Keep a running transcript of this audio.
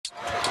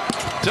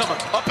Dillon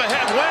up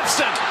ahead,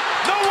 Winston.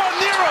 No one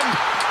near him,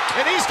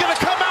 and he's going to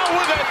come out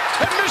with it.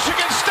 And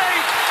Michigan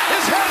State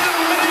is headed to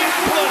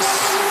Minneapolis.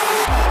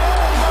 Oh,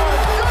 my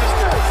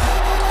goodness.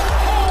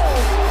 Oh,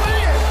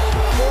 man.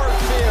 Ford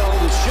Field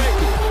is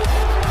shaking.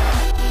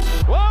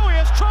 Whoa, he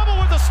has trouble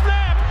with the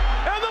snap,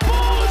 and the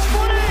ball is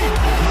free.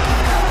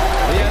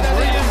 He has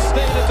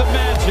reinstated the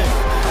magic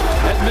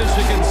at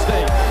Michigan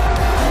State.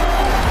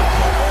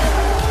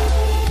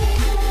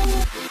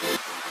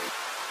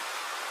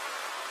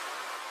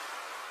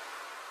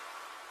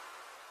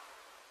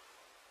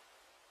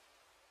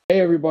 Hey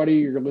everybody,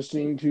 you're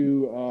listening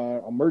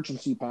to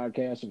Emergency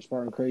Podcast of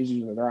Spartan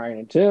Crazies with Ryan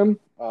and Tim.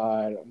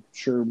 I'm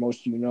sure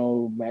most of you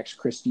know Max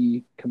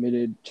Christie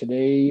committed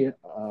today,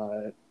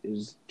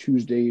 is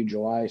Tuesday,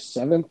 July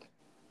 7th.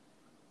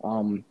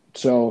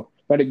 So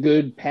had a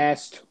good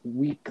past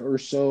week or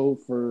so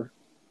for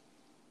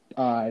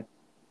Tom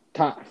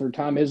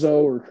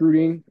Izzo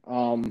recruiting.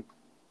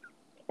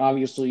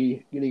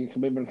 Obviously getting a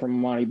commitment from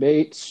Emoni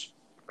Bates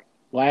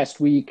last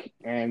week,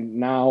 and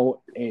now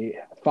a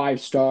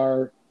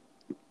 5-star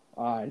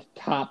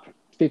top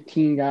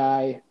 15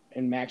 guy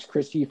in Max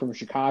Christie from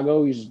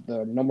Chicago. He's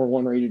the number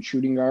 1 rated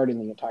shooting guard in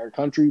the entire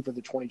country for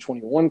the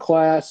 2021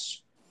 class.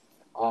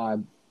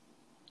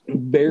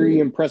 Very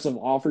impressive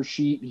offer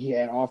sheet. He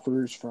had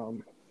offers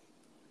from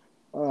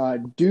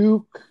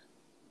Duke,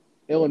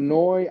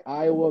 Illinois,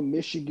 Iowa,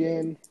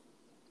 Michigan,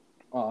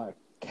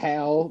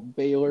 Cal,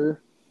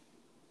 Baylor,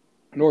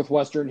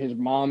 Northwestern. His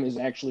mom is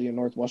actually a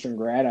Northwestern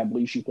grad. I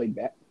believe she played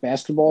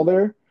basketball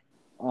there.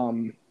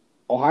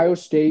 Ohio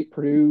State,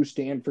 Purdue,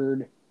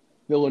 Stanford,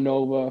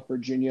 Villanova,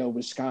 Virginia,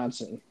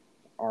 Wisconsin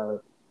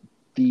are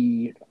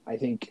the, I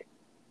think,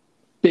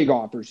 big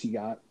offers he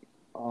got.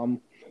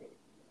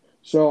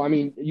 So, I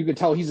mean, you can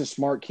tell he's a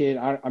smart kid.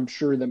 I'm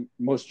sure that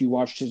most of you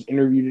watched his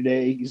interview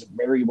today. He's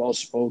very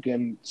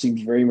well-spoken,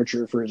 seems very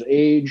mature for his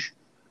age.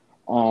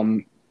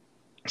 So,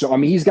 I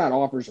mean, he's got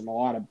offers from a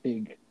lot of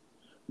big,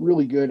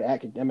 really good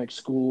academic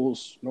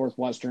schools.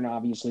 Northwestern,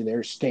 obviously,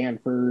 there's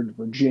Stanford,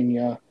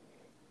 Virginia.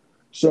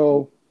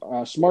 So,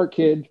 smart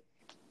kid,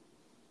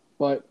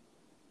 but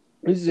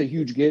this is a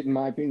huge get, in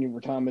my opinion,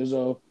 for Tom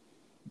Izzo.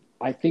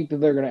 I think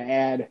that they're going to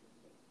add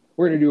 –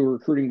 we're going to do a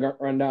recruiting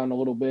rundown a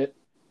little bit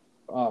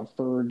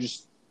for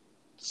just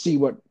see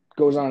what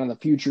goes on in the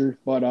future.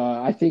 But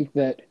I think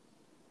that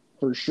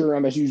for sure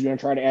MSU is going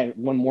to try to add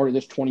one more to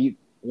this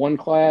 21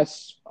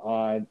 class.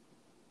 I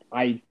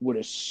would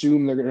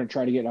assume they're going to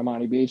try to get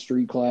Emoni Bates to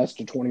reclass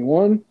to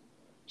 21.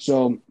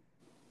 So,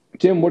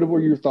 Tim, what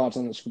were your thoughts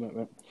on this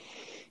commitment?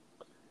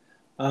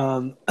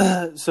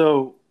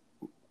 So,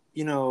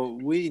 you know,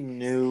 we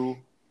knew,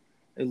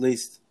 at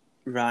least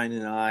Ryan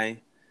and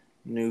I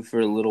knew for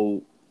a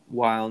little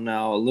while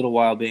now, a little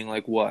while being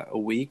like, what, a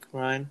week,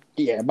 Ryan?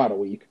 Yeah, about a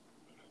week.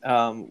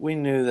 We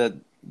knew that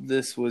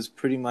this was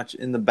pretty much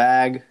in the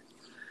bag.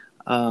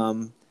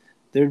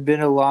 There'd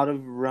been a lot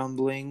of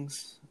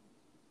rumblings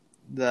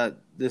that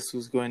this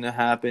was going to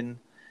happen.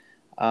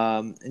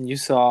 And you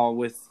saw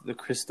with the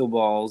crystal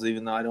balls,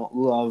 even though I don't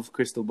love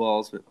crystal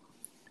balls, but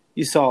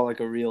you saw like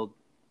a real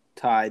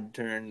tide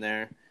turn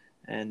there.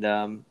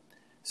 And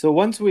so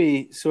once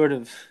we sort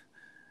of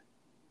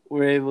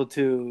were able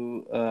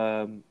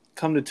to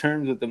come to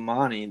terms with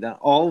Emoni, that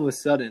all of a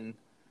sudden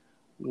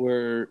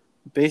we're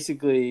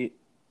basically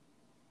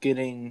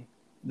getting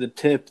the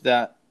tip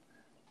that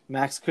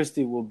Max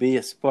Christie will be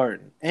a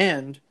Spartan.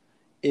 And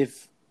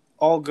if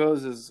all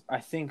goes as I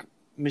think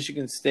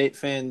Michigan State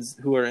fans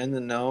who are in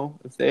the know,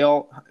 if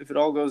it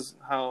all goes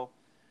how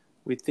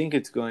we think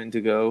it's going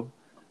to go,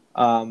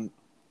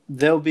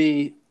 they'll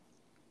be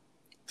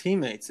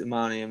teammates,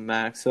 Emoni and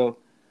Max. So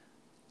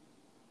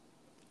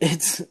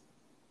it's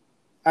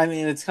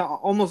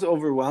almost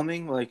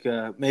overwhelming. Like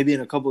maybe in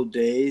a couple of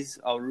days,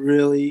 I'll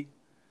really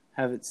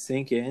have it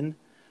sink in.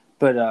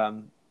 But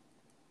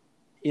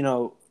you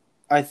know,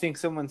 I think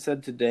someone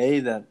said today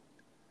that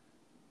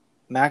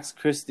Max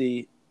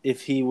Christie,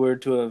 if he were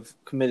to have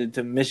committed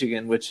to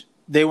Michigan, which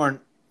they weren't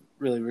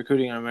really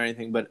recruiting him or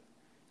anything, but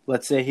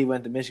let's say he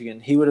went to Michigan,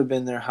 he would have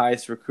been their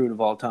highest recruit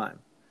of all time.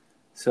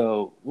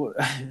 So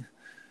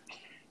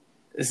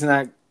it's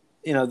not,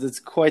 you know, that's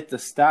quite the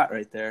stat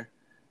right there.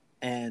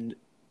 And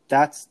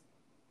that's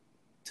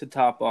to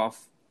top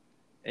off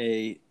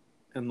a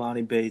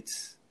Emoni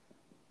Bates.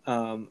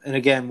 And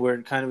again,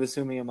 we're kind of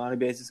assuming Emoni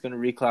Bates is going to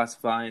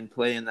reclassify and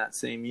play in that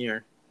same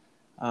year.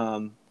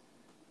 And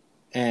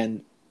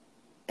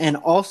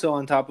also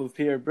on top of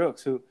Pierre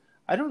Brooks, who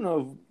I don't know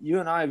if you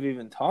and I have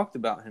even talked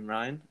about him,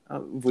 Ryan.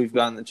 We've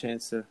gotten the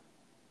chance to.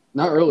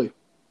 Not really.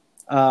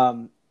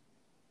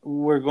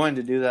 We're going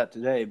to do that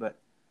today, but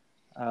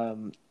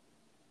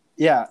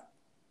yeah,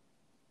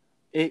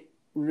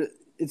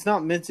 it's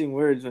not mincing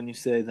words when you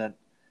say that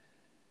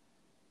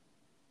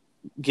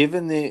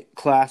given the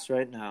class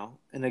right now,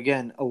 and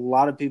again, a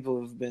lot of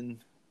people have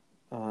been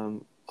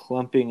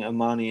clumping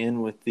Emoni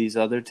in with these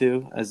other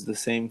two as the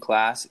same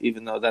class,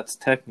 even though that's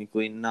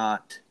technically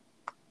not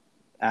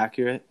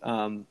accurate.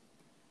 So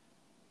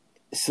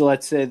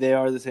let's say they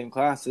are the same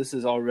class. This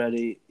is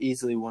already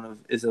easily one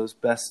of Izzo's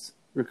best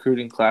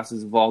recruiting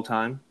classes of all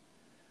time.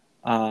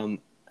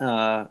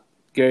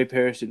 Gary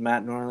Parrish and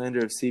Matt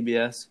Norlander of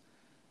CBS,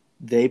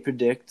 they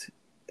predict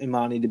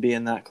Imani to be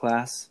in that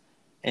class.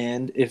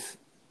 And if,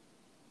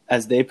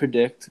 as they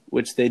predict,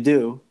 which they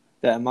do,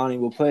 that Imani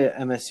will play at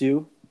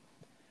MSU,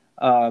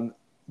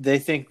 they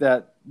think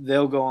that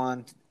they'll go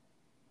on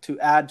to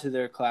add to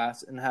their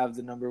class and have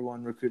the number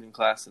one recruiting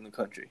class in the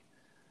country.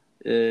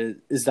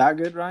 Is that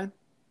good, Ryan?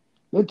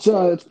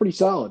 It's pretty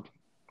solid.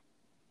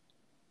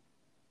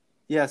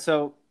 Yeah,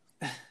 so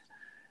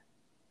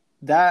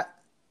that,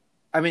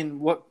 I mean,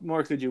 what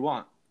more could you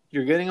want?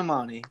 You're getting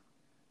Imani.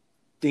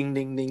 Ding,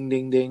 ding, ding,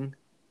 ding, ding.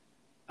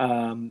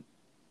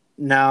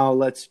 Now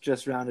let's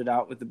just round it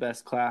out with the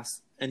best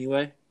class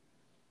anyway.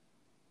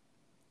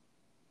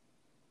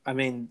 I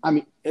mean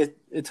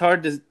it's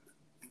hard to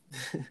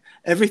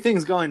 –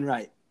 everything's going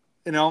right.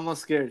 It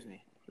almost scares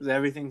me because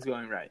everything's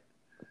going right.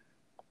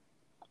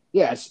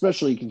 Yeah,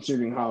 especially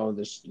considering how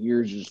this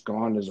year's just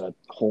gone as a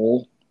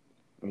whole.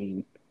 I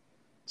mean,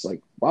 it's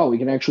like, wow, we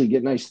can actually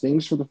get nice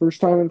things for the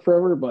first time in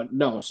forever. But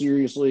no,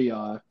 seriously,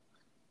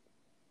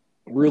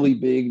 really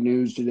big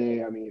news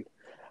today. I mean,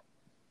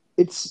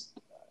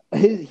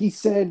 he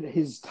said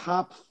his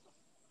top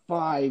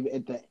 5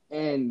 at the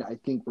end, I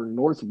think, were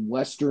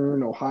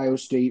Northwestern, Ohio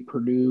State,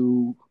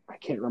 Purdue. I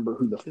can't remember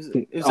who it was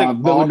like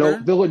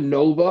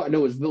Villanova. No,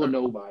 it was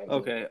Villanova.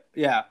 Okay,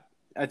 yeah,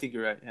 I think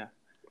you're right. Yeah.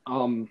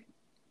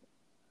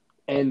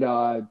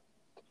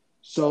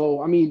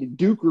 So I mean,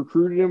 Duke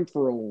recruited him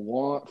for a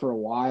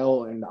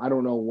while, and I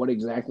don't know what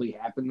exactly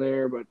happened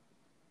there, but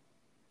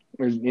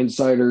there's an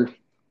insider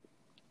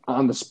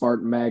on the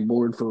Spartan Mag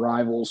board for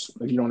Rivals.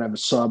 If you don't have a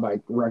sub, I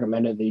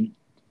recommend it.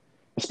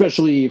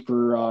 Especially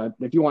for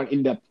if you want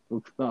in-depth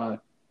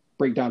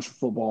breakdowns for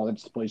football,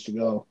 that's the place to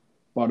go.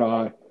 But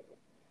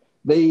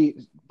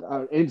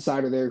an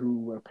insider there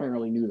who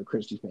apparently knew the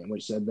Christie family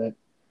said that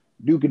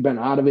Duke had been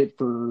out of it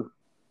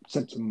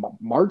since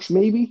March,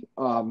 maybe.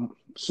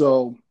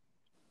 So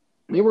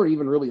they weren't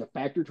even really a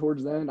factor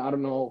towards the end. I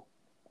don't know.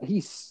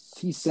 He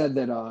said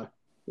that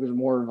it was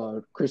more of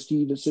a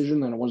Christie decision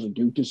than it was a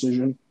Duke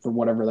decision, for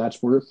whatever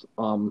that's worth.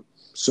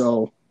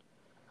 So,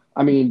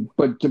 I mean,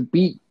 but to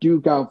beat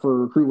Duke out for a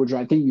recruit, which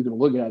I think you can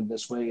look at it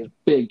this way, is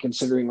big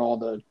considering all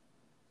the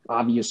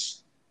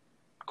obvious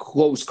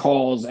close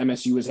calls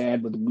MSU has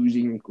had with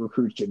losing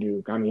recruits to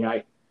Duke. I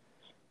mean,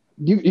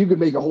 you could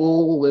make a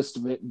whole list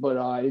of it, but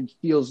it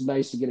feels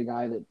nice to get a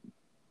guy that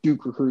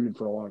Duke recruited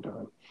for a long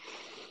time.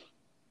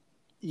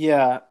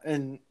 Yeah,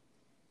 and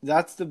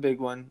that's the big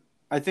one.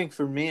 I think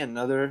for me,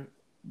 another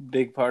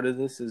big part of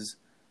this is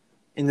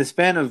in the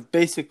span of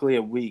basically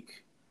a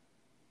week,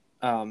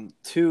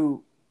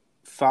 2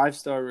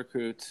 5-star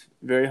recruits,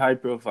 very high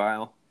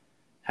profile,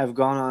 have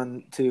gone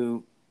on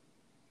to,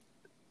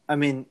 I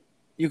mean,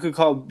 you could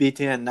call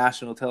BTN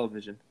national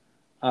television,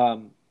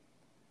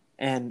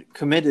 and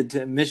committed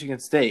to Michigan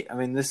State. I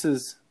mean, this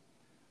is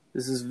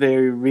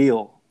very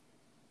real.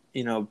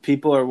 You know,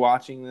 people are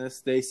watching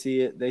this. They see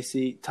it. They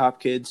see top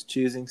kids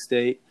choosing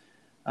State.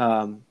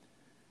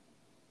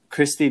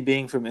 Christie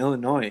being from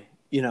Illinois,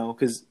 you know,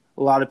 because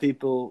a lot of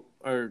people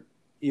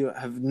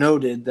have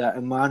noted that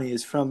Imani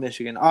is from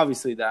Michigan.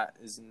 Obviously, that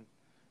is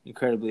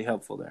incredibly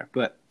helpful there.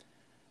 But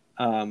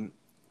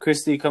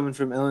Christie coming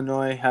from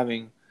Illinois,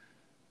 having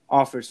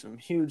offers from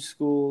huge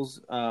schools.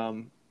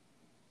 And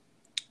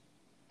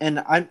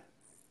a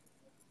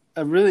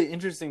really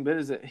interesting bit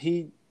is that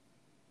he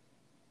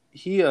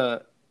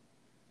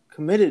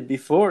committed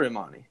before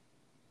Imani.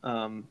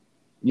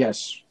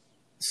 Yes.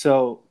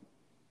 So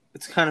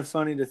it's kind of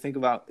funny to think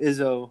about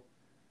Izzo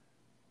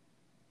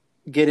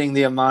getting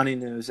the Imani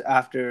news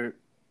after,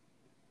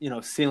 you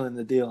know, sealing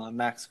the deal on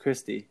Max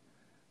Christie.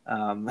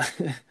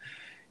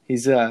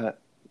 He's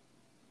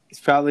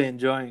probably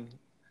enjoying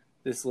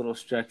this little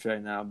stretch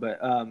right now.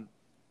 But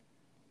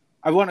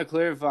I want to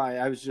clarify,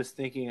 I was just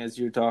thinking as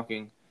you were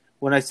talking,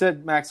 when I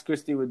said Max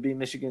Christie would be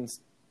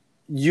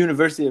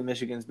University of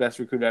Michigan's best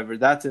recruit ever,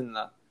 that's in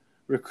the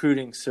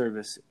recruiting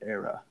service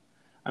era.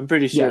 I'm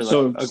pretty sure. Yeah,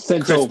 so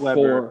since Chris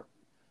Webber,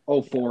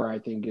 04, I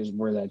think, is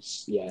where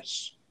that's,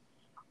 yes.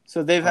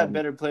 So they've had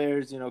better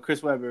players. You know,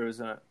 Chris Webber is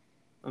an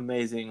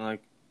amazing,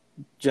 like,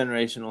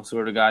 generational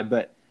sort of guy.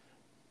 But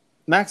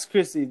Max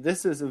Christie,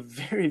 this is a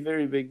very,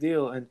 very big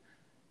deal. And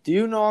do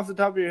you know off the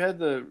top of your head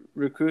the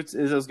recruits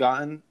Izzo's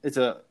gotten? It's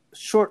a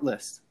short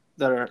list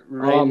that are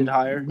rated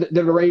higher. That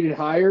are rated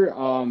higher.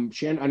 I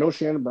know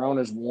Shannon Brown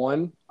is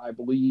one. I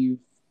believe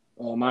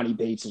Monty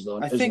Bates is the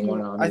one.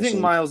 I think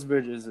Miles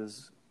Bridges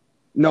is.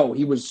 No,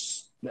 he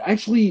was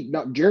actually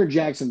no. Jared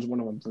Jackson's one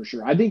of them for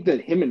sure. I think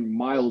that him and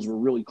Miles were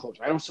really close.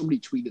 I know somebody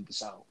tweeted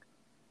this out.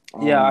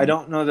 Yeah, I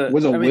don't know that.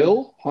 Was it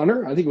Will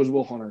Hunter? I think it was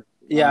Will Hunter.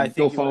 Yeah, I think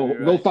go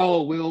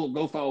follow Will.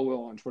 Go follow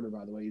Will on Twitter.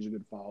 By the way, he's a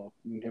good follow.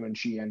 Him and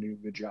Sheehan do a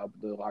good job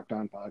with the Locked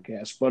On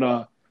podcast.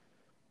 But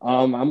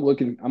I'm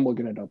looking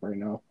it up right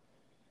now.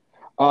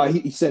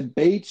 He said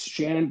Bates,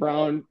 Shannon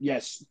Brown,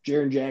 yes,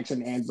 Jaron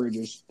Jackson, and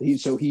Bridges.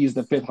 He's the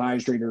 5th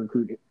highest rated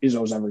recruit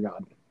Izzo's ever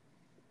gotten.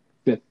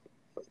 5th.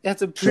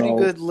 That's a pretty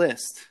good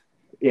list.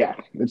 Yeah,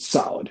 it's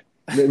solid.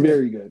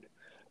 Very good.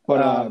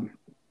 But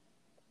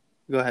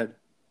go ahead.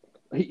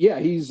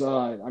 he's.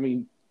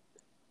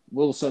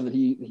 Will said that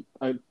he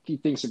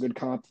thinks a good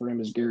comp for him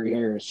is Gary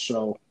Harris.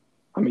 So,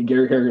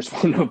 Gary Harris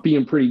wound up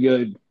being pretty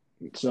good.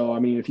 So,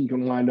 if he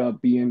can wind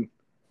up being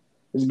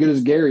as good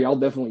as Gary, I'll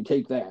definitely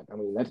take that.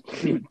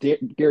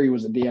 Gary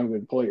was a damn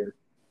good player.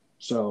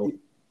 So,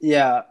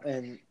 yeah,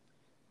 and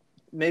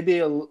maybe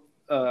a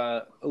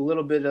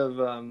little bit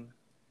of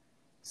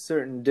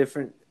certain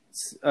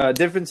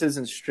differences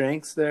in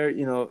strengths there.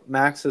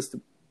 Max has to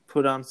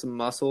put on some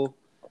muscle.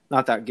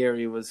 Not that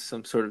Gary was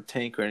some sort of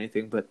tank or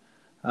anything, but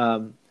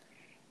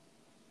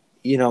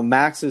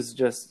Max is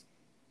just.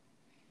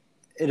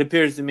 It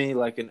appears to me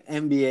like an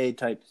NBA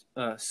type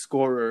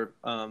scorer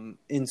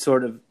in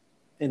sort of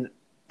an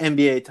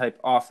NBA type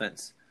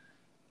offense.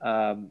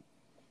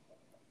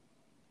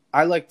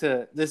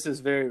 This is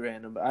very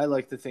random, but I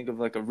like to think of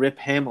like a Rip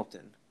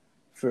Hamilton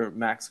for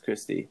Max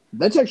Christie.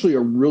 That's actually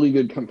a really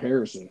good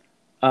comparison.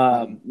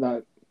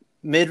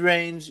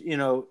 Mid-range,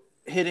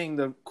 hitting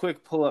the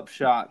quick pull-up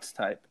shots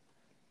type.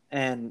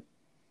 And,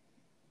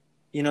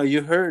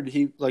 you heard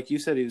like you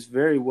said, he was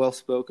very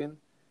well-spoken.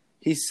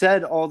 He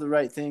said all the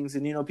right things,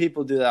 and,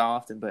 people do that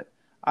often, but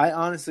I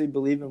honestly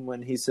believe him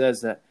when he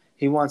says that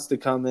he wants to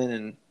come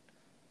in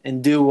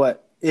and do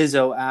what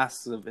Izzo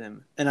asks of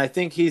him. And I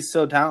think he's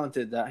so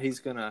talented that he's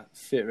going to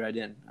fit right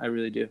in. I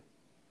really do.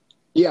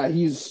 Yeah,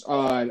 he's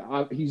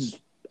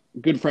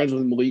good friends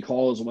with Malik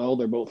Hall as well.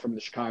 They're both from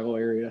the Chicago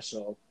area.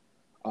 So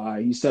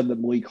he said that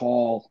Malik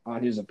Hall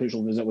on his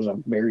official visit was a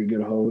very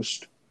good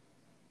host.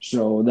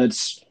 So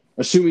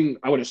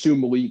I would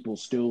assume Malik will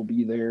still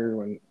be there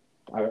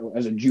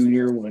as a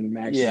junior when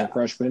Max is a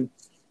freshman.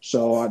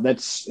 So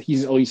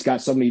he's at least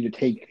got somebody to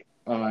take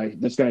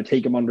that's going to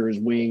take him under his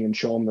wing and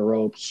show him the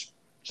ropes.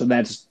 So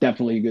that's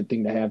definitely a good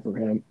thing to have for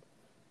him.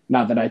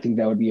 Not that I think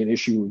that would be an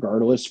issue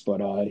regardless, but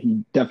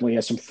he definitely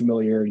has some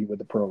familiarity with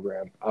the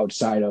program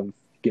outside of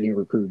getting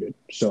recruited.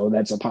 So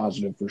that's a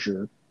positive for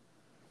sure.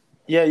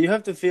 Yeah, you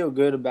have to feel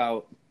good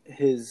about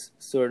his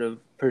sort of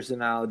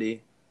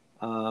personality.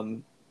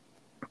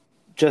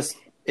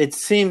 It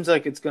seems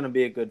like it's going to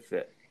be a good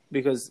fit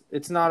because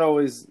it's not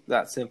always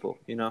that simple,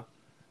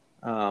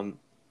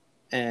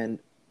 and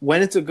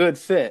when it's a good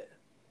fit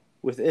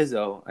with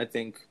Izzo, I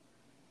think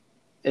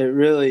it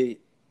really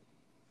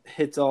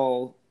hits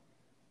all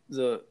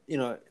the,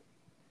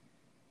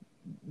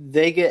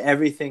 they get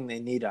everything they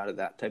need out of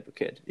that type of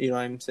kid. You know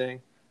what I'm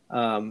saying?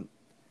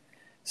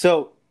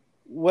 So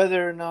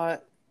whether or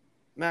not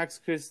Max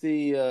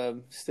Christie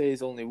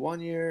stays only 1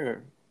 year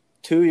or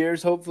 2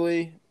 years,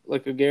 hopefully,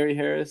 like a Gary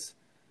Harris,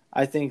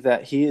 I think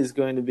that he is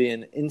going to be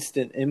an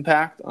instant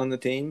impact on the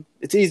team.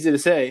 It's easy to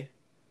say,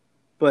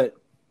 but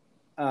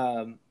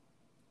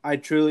I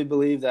truly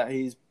believe that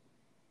he's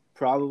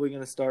probably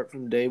going to start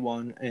from day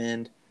one,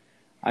 and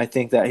I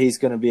think that he's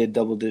going to be a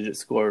double-digit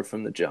scorer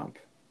from the jump.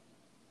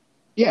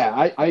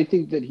 Yeah, I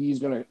think that he's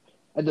going to,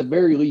 at the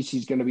very least,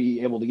 he's going to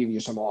be able to give you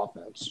some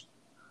offense.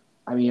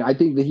 I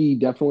think that he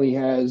definitely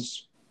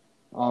has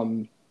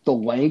the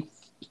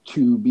length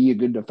to be a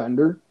good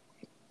defender,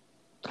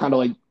 kind of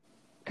like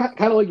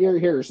Gary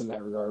Harris in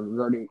that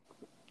regard,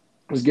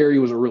 because Gary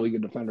was a really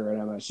good defender at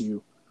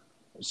MSU,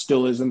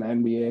 still is in the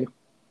NBA.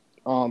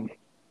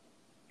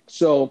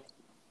 So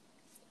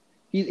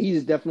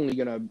he's definitely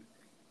going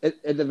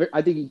to. I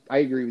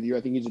agree with you.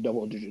 I think he's a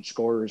double-digit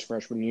scorer his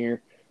freshman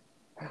year.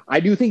 I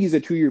do think he's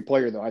a 2-year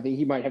player, though. I think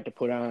he might have to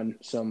put on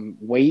some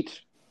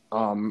weight,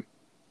 and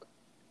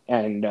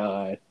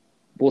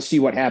we'll see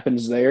what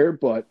happens there.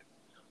 But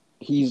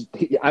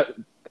I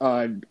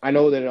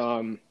know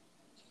that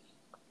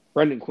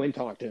Brendan Quinn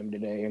talked to him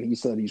today, and he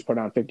said he's put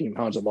on 15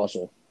 pounds of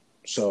muscle.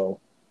 So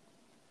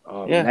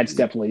that's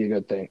definitely a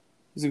good thing.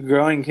 He's a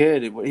growing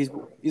kid.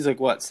 He's like,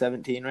 what,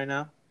 17 right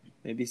now?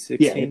 Maybe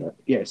 16?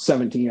 Yeah,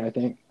 17, I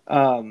think.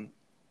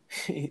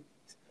 He's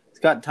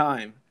got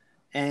time.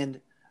 And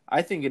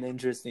I think an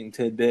interesting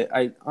tidbit,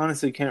 I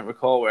honestly can't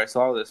recall where I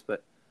saw this,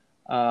 but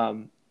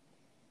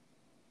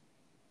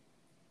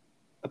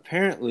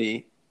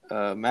apparently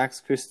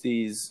Max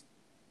Christie's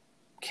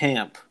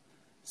camp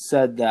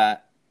said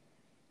that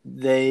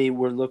they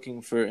were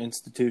looking for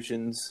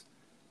institutions,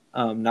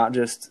 not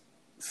just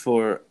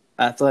for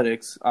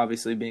athletics,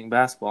 obviously being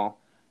basketball,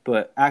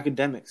 but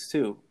academics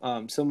too,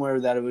 somewhere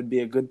that it would be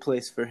a good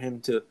place for him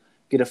to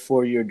get a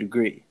 4-year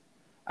degree.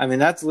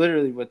 That's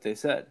literally what they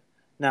said.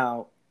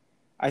 Now,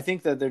 I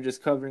think that they're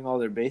just covering all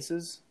their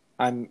bases.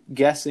 I'm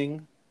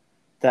guessing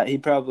that he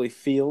probably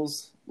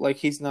feels like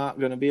he's not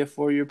going to be a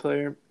 4-year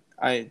player.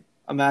 I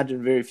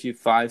imagine very few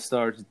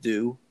 5-stars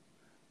do.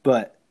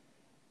 But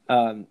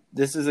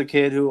this is a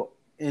kid who,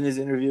 in his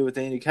interview with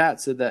Andy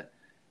Katz, said that,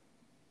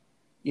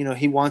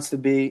 he wants to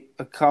be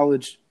a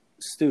college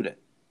student.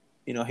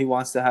 He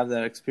wants to have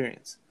that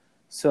experience.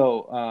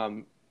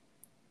 So,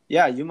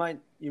 you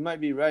might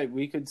be right.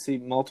 We could see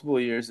multiple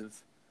years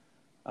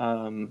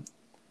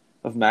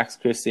of Max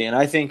Christie. And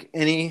I think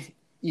any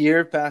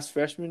year past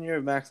freshman year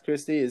of Max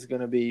Christie is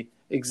going to be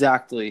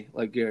exactly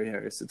like Gary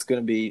Harris. It's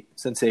going to be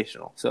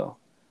sensational. So,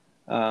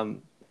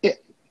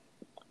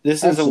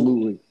 this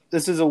Absolutely.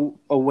 is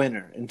a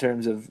winner in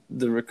terms of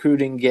the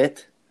recruiting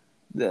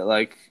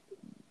like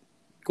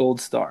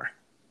gold star.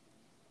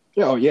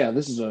 Oh yeah,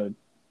 this is a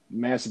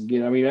massive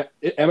get. I mean,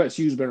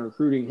 MSU's been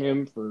recruiting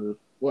him for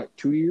what,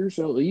 2 years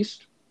at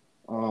least.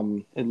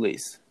 At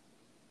least.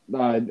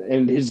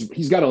 And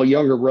he's got a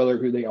younger brother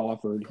who they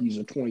offered. He's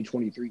a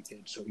 2023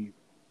 kid, so he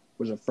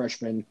was a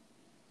freshman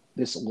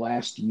this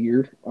last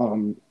year.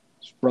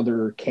 His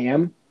brother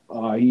Cam,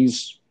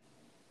 he's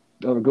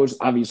goes.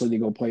 Obviously,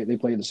 they play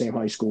at the same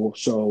high school,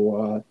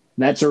 so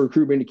that's a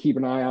recruitment to keep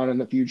an eye on in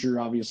the future.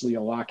 Obviously,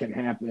 a lot can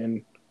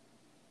happen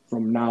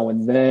from now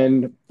and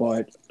then,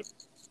 but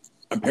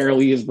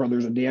apparently his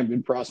brother's a damn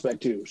good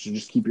prospect too. So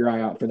just keep your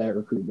eye out for that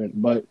recruitment.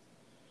 But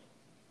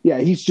yeah,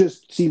 he's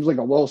just seems like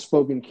a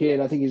well-spoken kid.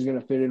 I think he's going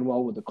to fit in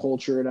well with the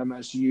culture at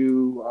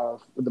MSU,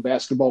 with the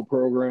basketball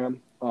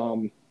program.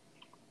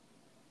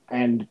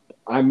 And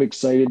I'm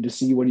excited to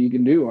see what he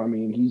can do. I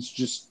mean,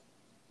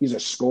 he's a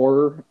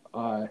scorer.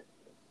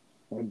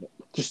 And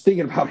just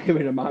thinking about him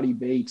and Amani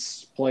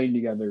Bates playing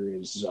together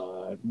is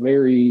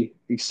very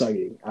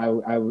exciting. I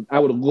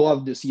would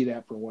love to see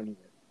that for 1 year.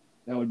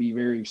 That would be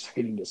very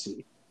exciting to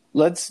see.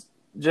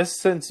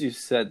 Since you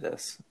said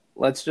this,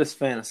 let's just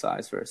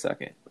fantasize for a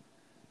second.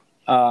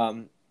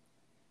 I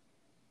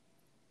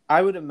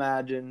would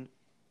imagine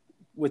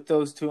with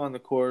those two on the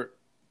court,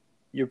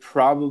 you're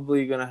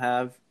probably going to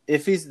have,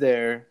 if he's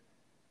there,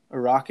 a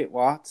Rocket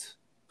Watts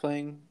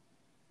playing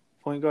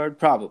point guard.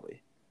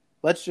 Probably.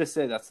 Let's just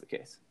say that's the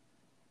case.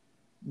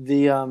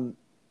 The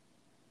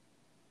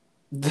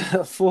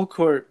full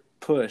court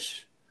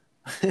push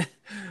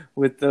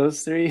with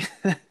those three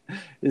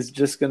is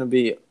just going to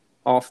be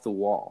off the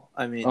wall.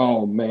 I mean,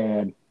 oh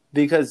man,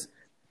 because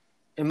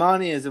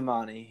Imani is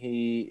Imani.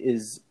 He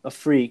is a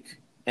freak,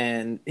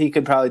 and he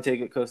could probably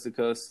take it coast to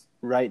coast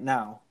right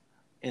now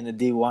in a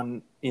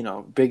D1,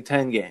 Big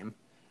Ten game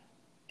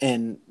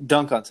and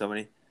dunk on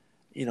somebody.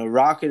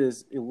 Rocket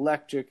is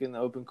electric in the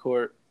open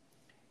court,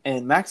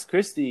 and Max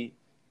Christie,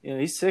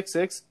 he's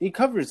 6'6". He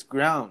covers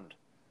ground.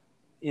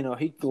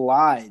 He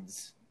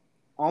glides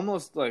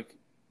almost like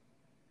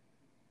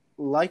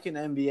an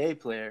NBA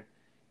player.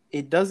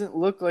 It doesn't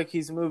look like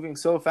he's moving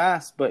so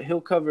fast, but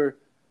he'll cover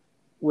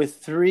with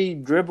 3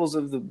 dribbles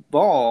of the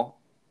ball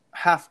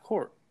half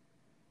court.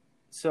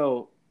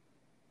 So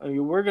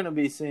we're going to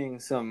be seeing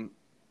some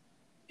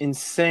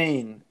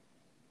insane,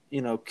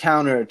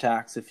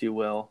 counterattacks, if you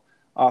will,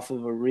 off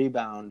of a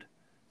rebound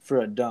for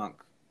a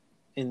dunk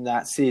in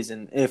that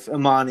season if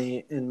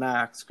Imani and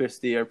Max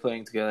Christie are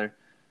playing together,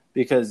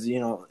 because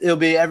it'll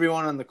be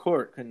everyone on the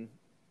court can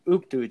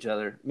oop to each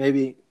other.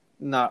 Maybe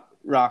not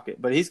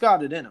Rocket, but he's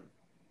got it in him.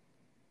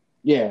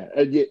 Yeah,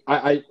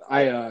 I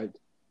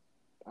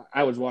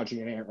was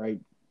watching an Ant Wright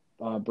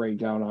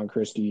breakdown on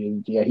Christie,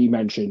 and yeah, he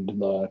mentioned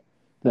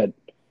that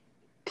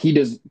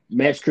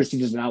Max Christie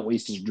does not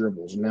waste his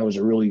dribbles, and that was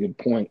a really good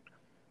point.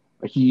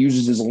 He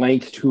uses his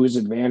length to his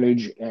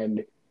advantage,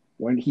 and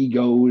when he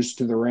goes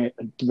to the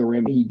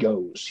rim, he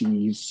goes.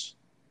 He's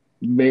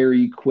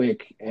very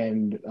quick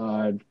and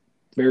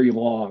very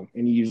long,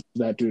 and he uses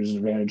that to his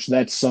advantage.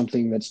 That's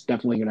something that's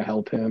definitely going to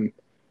help him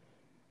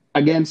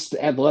against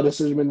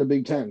athleticism in the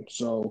Big Ten.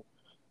 So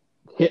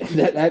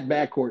that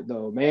backcourt,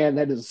 though, man,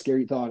 that is a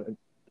scary thought.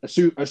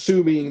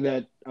 Assuming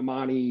that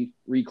Imani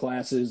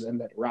reclasses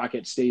and that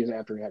Rocket stays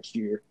after next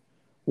year.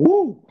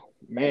 Woo,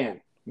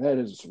 man, that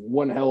is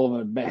one hell of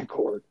a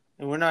backcourt.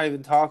 And we're not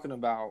even talking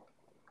about,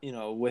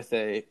 with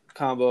a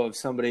combo of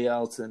somebody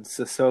else and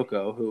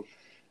Sissoko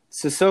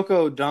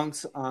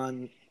dunks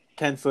on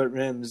 10-foot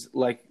rims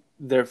like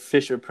they're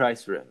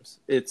Fisher-Price rims.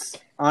 It's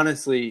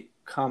honestly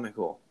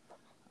comical.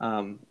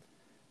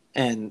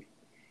 And,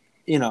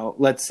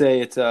 let's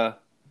say it's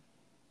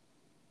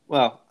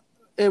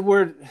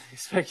we're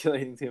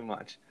speculating too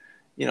much.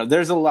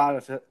 There's a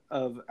lot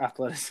of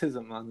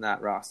athleticism on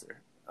that roster,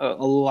 a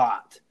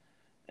lot.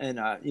 And,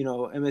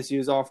 MSU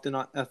is often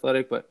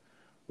athletic, but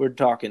we're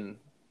talking,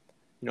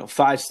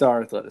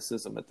 5-star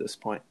athleticism at this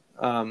point.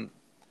 So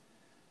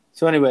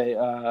anyway,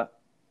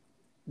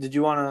 did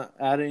you want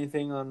to add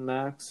anything on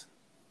Max?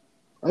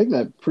 I think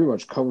that pretty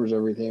much covers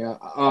everything.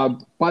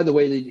 By the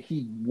way,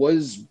 he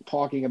was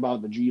talking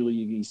about the G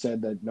League. He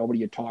said that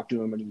nobody had talked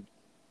to him, and he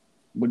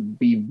would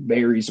be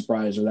very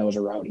surprised if that was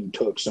a route he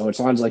took. So it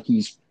sounds like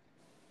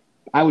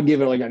I would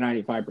give it like a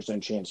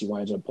 95% chance he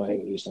winds up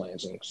playing at East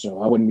Lansing.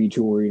 So I wouldn't be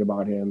too worried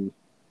about him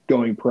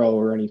going pro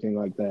or anything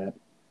like that.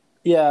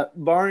 Yeah,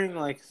 barring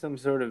like some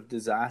sort of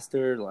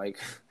disaster, like,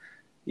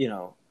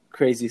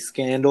 crazy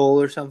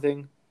scandal or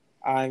something,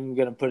 I'm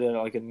going to put it at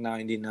like a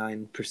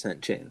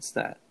 99% chance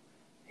that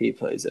he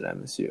plays at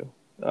MSU.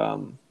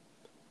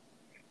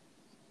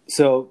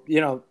 So,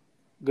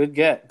 good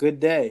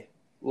day.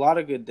 A lot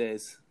of good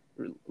days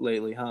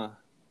lately, huh?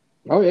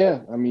 Oh, yeah.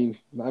 I mean,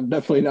 I'm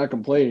definitely not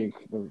complaining.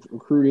 The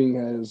recruiting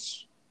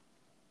has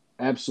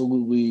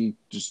absolutely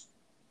just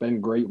been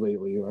great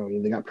lately. I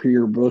mean, they got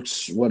Pierre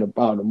Brooks,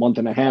 about a month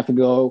and a half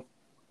ago?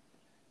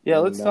 Yeah,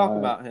 let's talk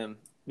about him,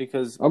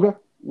 because okay.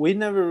 we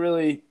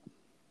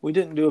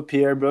didn't do a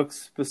Pierre Brooks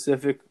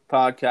specific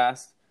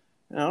podcast,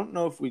 And I don't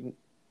know if we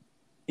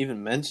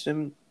even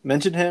mentioned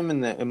him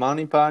in the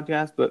Imani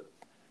podcast, but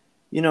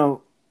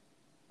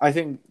I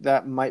think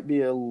that might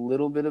be a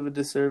little bit of a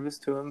disservice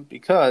to him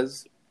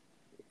because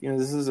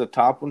this is a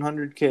top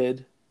 100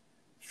 kid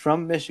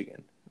from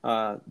Michigan,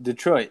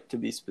 Detroit to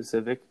be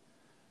specific.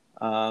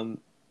 In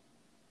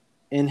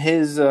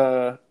his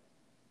what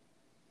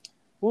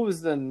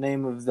was the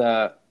name of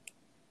that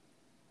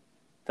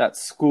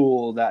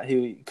school that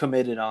he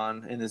committed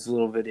on in his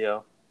little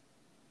video?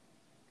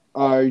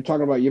 Are you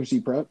talking about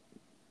UMC Prep?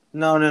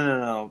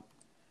 No.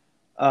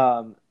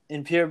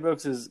 In Pierre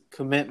Brooks's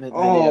commitment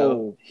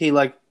video, he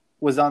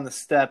was on the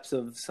steps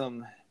of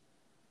some,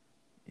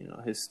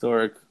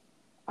 historic.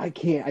 I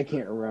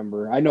can't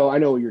remember. I know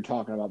what you're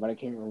talking about, but I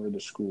can't remember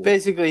the school.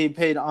 Basically, he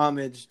paid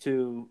homage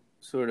to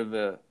sort of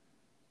a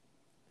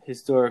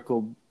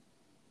historical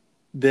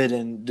bit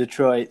in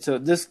Detroit. So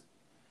this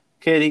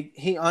kid,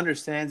 he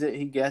understands it.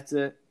 He gets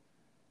it.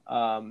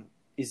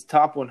 He's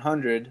top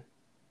 100.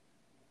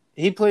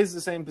 He plays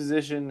the same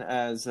position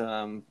as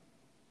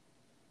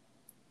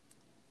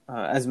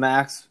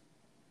Max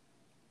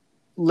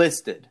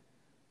listed,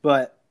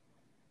 but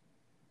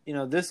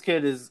this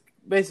kid is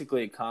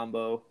basically a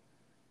combo.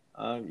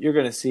 You're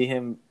going to see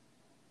him,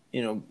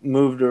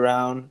 moved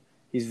around.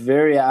 He's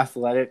very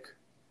athletic.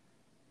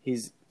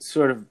 He's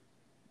sort of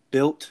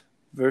built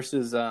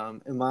versus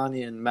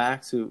Imani and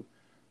Max, who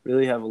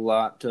really have a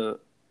lot of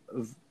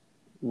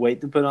weight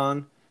to put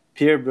on.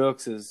 Pierre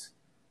Brooks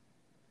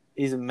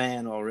he's a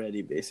man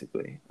already,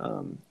 basically.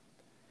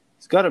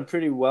 He's got a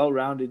pretty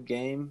well-rounded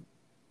game.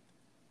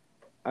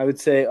 I would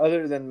say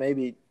other than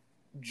maybe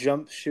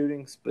jump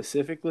shooting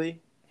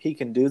specifically, he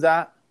can do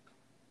that.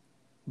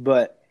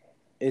 But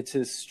it's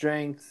his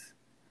strength,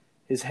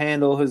 his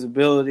handle, his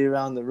ability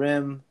around the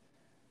rim.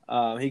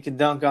 He can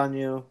dunk on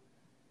you.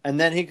 And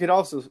then he could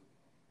also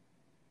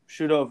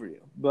shoot over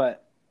you.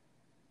 But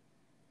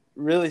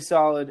really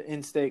solid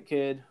in-state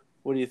kid.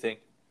 What do you think?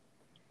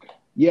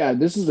 Yeah,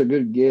 this is a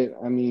good get.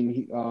 I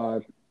mean,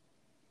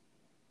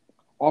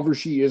 offer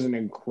sheet isn't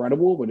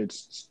incredible, but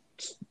it's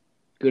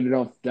good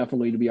enough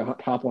definitely to be a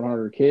top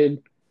 100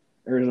 kid.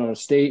 Arizona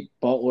State,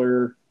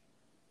 Butler,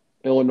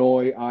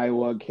 Illinois,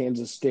 Iowa,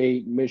 Kansas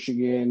State,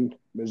 Michigan,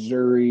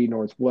 Missouri,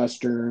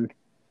 Northwestern.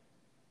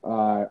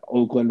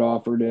 Oakland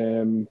offered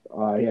him.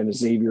 He had a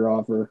Xavier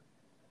offer.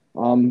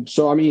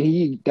 So, I mean,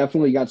 he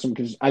definitely got some –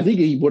 because I think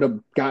he would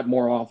have got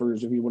more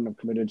offers if he wouldn't have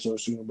committed so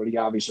soon, but he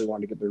obviously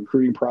wanted to get the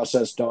recruiting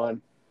process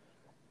done.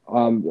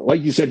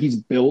 Like you said, he's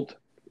built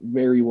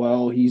very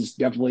well. He's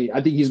definitely –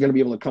 I think he's going to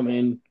be able to come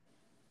in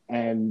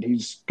and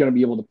he's going to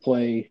be able to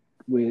play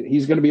with –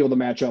 he's going to be able to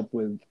match up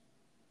with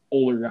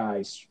older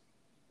guys,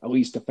 at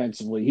least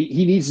defensively.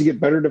 He needs to get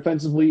better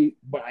defensively,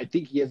 but I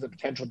think he has the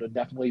potential to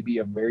definitely be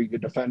a very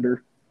good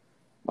defender.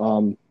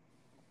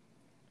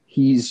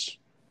 He's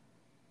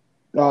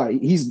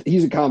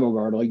a combo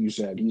guard, like you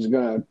said. He's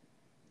gonna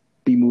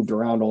be moved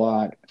around a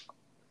lot,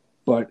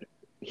 but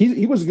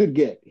he was a good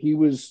get. He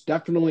was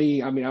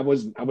definitely. I mean, I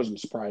wasn't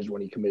surprised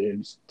when he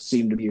committed.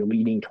 Seemed to be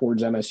leaning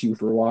towards MSU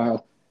for a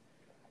while.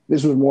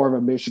 This was more of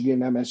a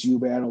Michigan MSU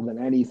battle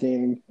than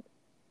anything.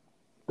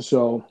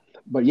 So,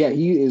 but yeah,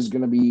 he is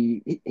gonna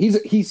be. He's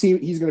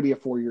gonna be a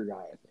 4-year guy,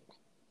 I think.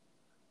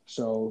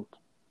 So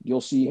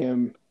you'll see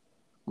him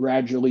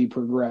gradually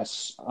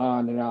progress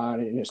on and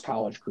on in his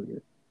college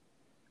career.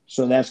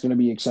 So that's going to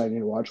be exciting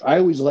to watch. I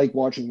always like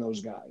watching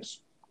those guys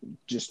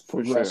just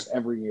progress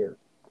every year.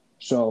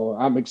 So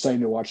I'm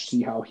excited to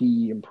see how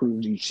he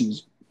improves each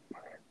season.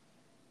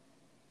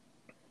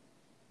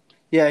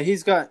 Yeah,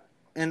 he's got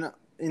 – and,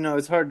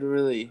 it's hard to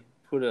really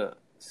put a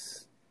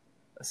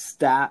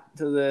stat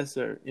to this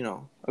or,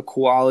 a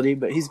quality,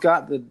 but he's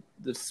got the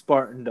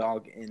Spartan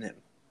dog in him.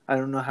 I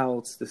don't know how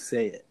else to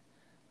say it.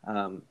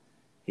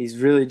 He's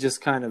really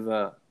just kind of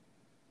a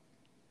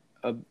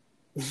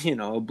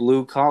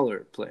blue-collar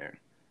player.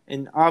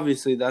 And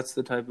obviously that's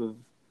the type of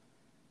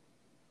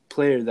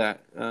player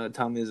that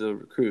Tom Izzo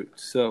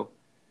recruits. So,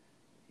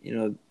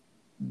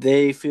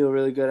 they feel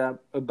really good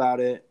about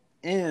it.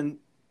 And,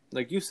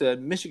 like you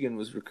said, Michigan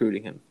was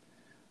recruiting him.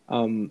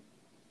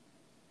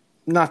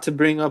 Not to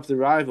bring up the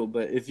rival,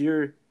 but if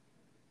you're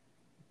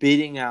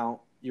beating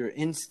out your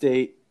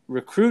in-state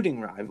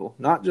recruiting rival,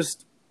 not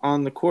just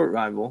on-the-court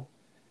rival,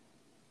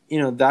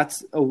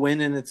 that's a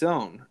win in its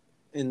own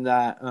in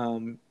that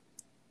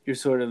you're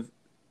sort of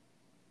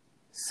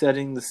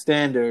setting the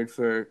standard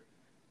for,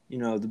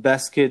 the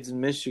best kids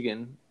in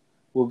Michigan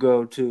will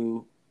go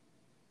to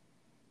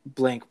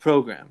blank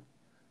program.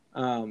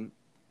 And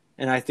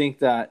I think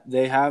that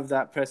they have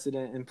that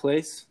precedent in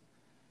place,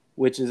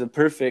 which is a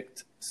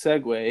perfect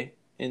segue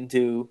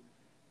into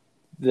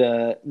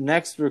the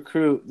next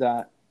recruit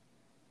that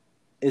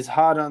is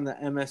hot on the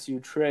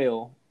MSU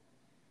trail.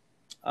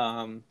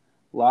 A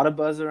lot of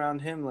buzz around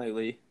him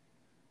lately.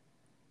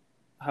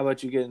 How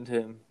about you get into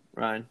him,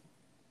 Ryan?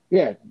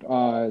 Yeah,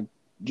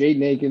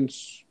 Jaden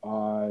Akins,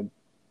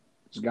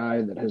 this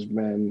guy that has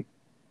been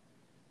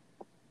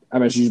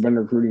MSU's been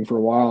recruiting for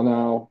a while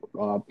now,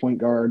 point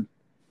guard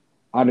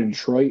out of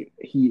Detroit.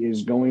 He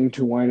is going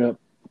to wind up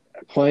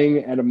playing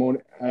at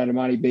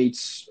Amani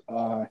Bates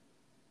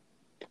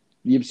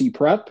UMC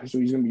prep, so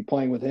he's going to be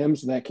playing with him,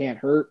 so that can't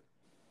hurt.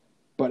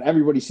 But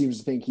everybody seems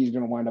to think he's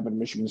going to wind up at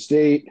Michigan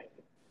State.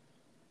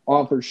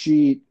 Offer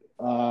sheet,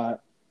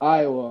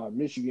 Iowa,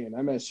 Michigan,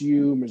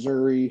 MSU,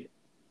 Missouri,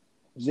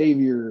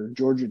 Xavier,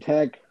 Georgia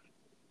Tech,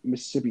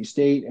 Mississippi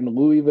State, and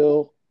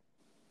Louisville.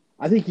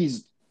 I think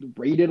he's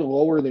rated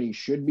lower than he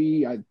should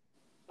be. I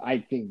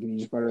think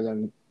he's better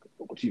than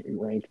what's he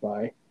ranked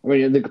by. I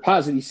mean, the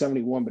composite he's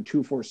 71, but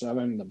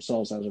 247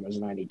 themselves has him as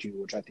 92,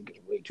 which I think is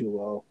way too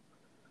low.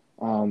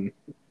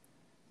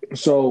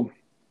 So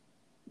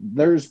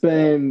there's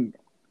been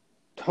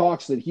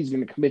talks that he's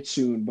going to commit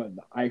soon, but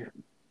I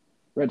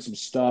read some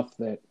stuff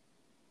that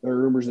there are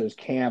rumors that his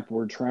camp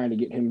were trying to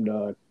get him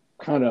to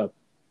kind of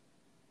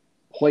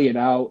play it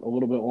out a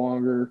little bit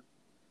longer.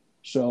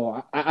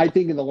 So I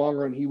think in the long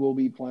run he will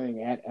be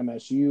playing at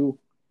MSU,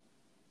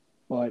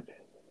 but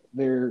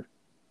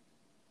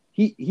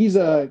he's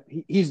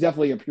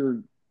definitely a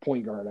pure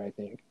point guard, I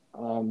think.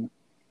 And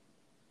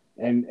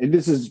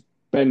this has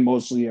been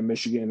mostly a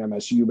Michigan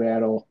MSU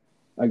battle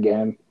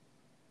again,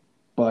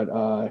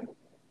 but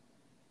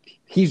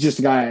he's just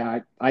a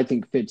guy I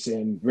think fits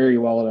in very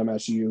well at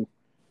MSU.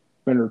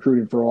 Been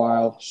recruited for a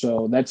while,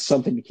 so that's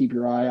something to keep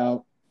your eye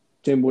out.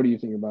 Tim, what do you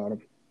think about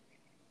him?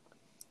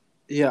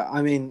 Yeah,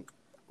 I mean,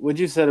 what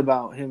you said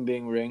about him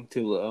being ranked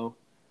too low,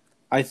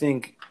 I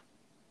think,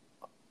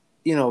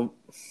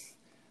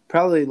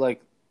 probably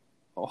like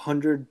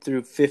 100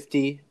 through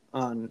 50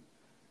 on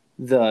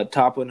the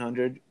top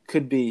 100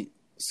 could be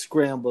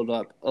scrambled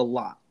up a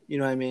lot. You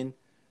know what I mean?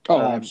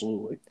 Oh,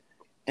 absolutely.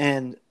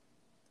 And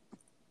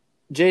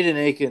Jaden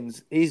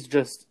Akins, he's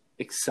just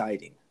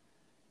exciting.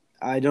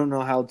 I don't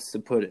know how else to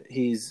put it.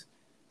 He's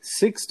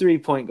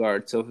 6'3" point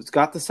guard, so he's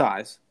got the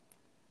size.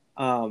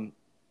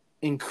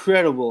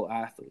 Incredible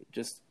athlete,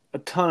 just a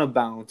ton of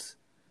bounce,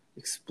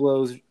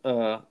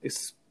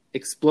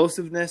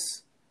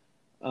 explosiveness.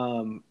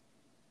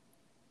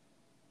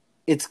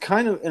 It's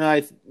kind of, and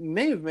I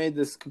may have made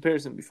this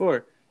comparison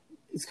before,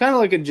 it's kind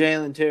of like a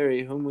Jalen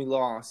Terry, whom we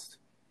lost,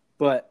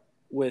 but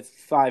with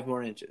 5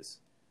 more inches.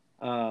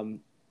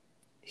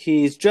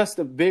 He's just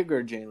a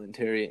bigger Jalen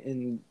Terry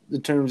in the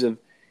terms of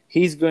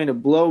he's going to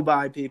blow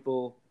by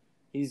people.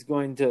 He's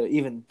going to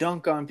even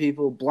dunk on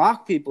people,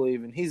 block people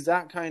even. He's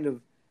that kind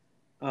of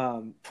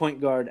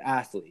point guard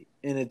athlete,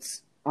 and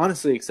it's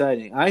honestly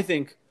exciting. I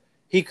think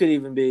he could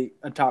even be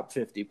a top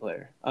 50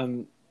 player.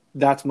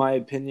 That's my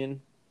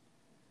opinion.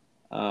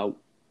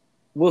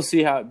 We'll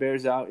see how it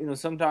bears out.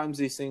 Sometimes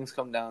these things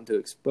come down to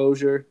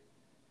exposure.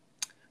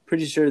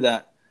 Pretty sure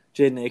that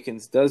Jaden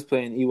Akins does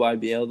play in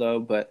EYBL though,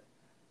 but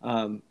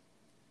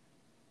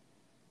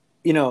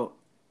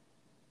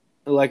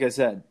like I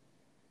said,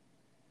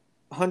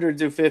 100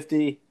 through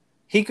 50,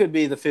 he could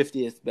be the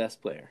 50th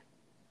best player,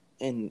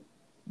 and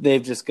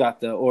they've just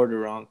got the order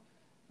wrong.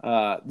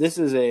 This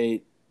is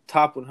a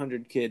top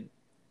 100 kid,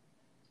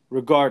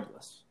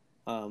 regardless,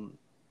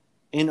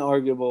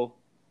 inarguable.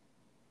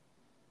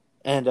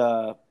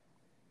 And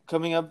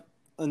coming up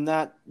in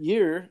that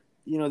year,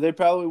 they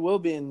probably will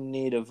be in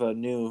need of a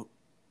new,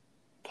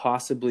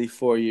 possibly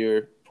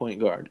 4-year point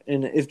guard.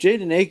 And if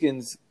Jaden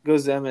Akins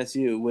goes to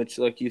MSU, which,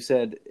 like you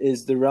said,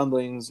 is the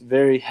rumblings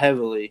very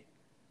heavily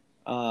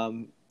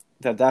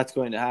that's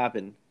going to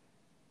happen,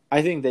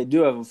 I think they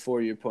do have a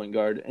 4-year point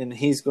guard, and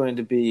he's going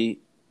to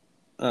be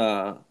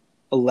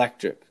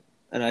electric,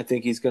 and I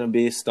think he's going to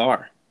be a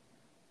star.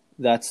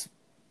 That's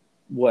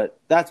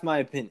my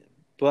opinion.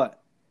 But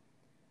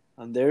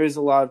there is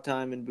a lot of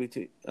time in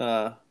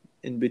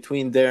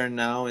between there and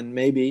now, and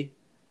maybe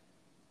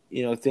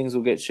things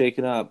will get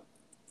shaken up.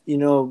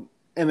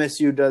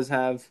 MSU does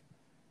have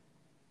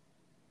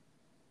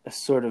a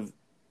sort of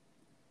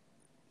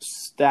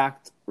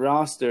stacked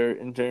roster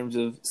in terms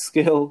of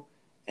skill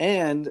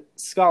and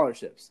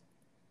scholarships.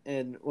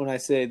 And when I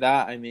say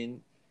that, I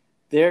mean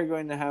they're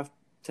going to have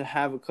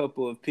a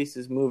couple of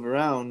pieces move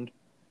around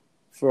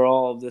for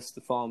all of this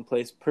to fall in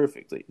place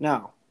perfectly.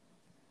 Now,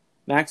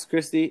 Max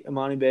Christie,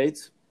 Amani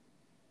Bates,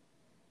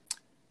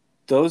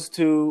 those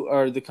two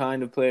are the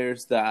kind of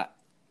players that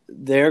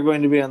they're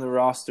going to be on the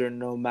roster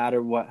no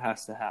matter what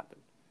has to happen.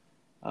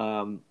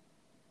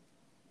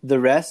 The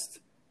rest,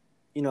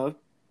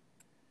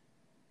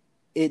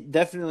 it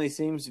definitely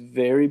seems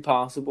very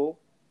possible.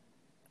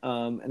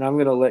 And I'm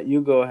going to let you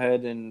go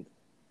ahead and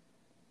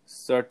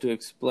start to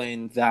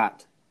explain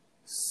that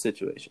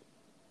situation.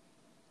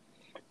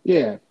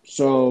 Yeah,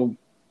 so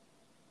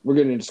we're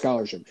getting into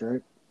scholarships,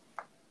 right?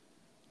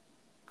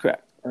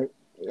 Correct. Right.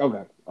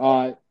 Okay.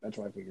 That's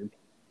what I figured.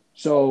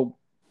 So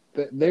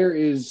there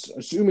is,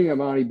 assuming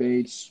Amani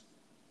Bates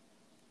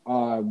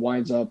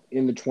winds up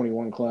in the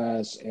 21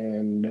 class,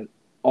 and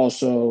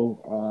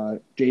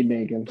also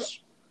Jaden Akins,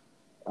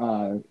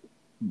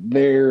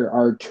 there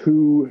are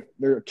two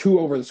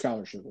over the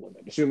scholarship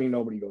limit, assuming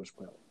nobody goes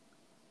pro.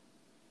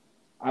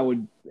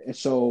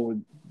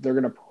 They're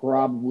going to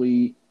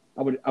probably,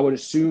 I would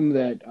assume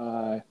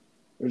that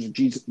there's a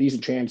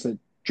decent chance that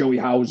Joey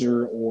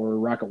Hauser or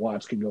Rocket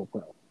Watts could go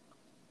pro.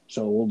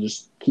 So we'll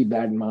just keep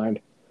that in mind.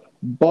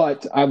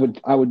 But I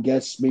would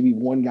guess maybe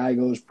one guy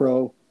goes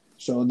pro,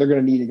 so they're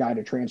going to need a guy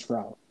to transfer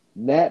out.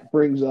 That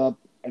brings up,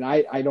 and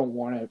I don't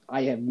want to.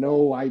 I have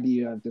no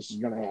idea if this is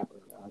going to happen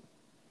or not.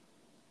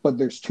 But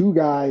there's two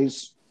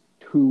guys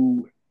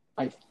who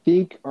I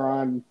think are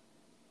on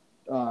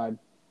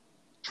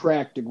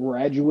track to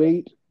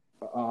graduate,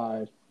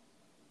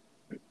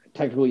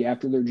 technically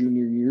after their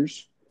junior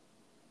years,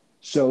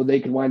 so they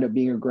could wind up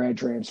being a grad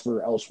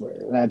transfer elsewhere.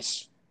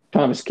 That's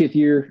Thomas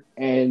Kithier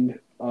and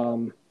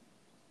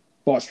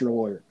Foster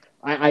Loyer.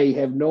 I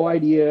have no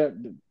idea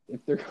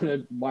if they're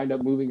going to wind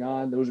up moving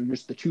on. Those are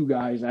just the two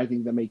guys I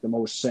think that make the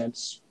most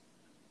sense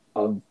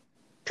of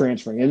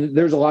transferring. And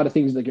there's a lot of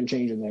things that can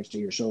change in the next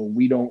year, so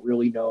we don't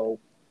really know.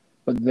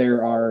 But they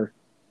are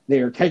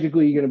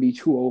technically going to be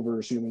two over,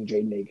 assuming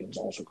Jaden Akins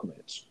also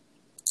commits.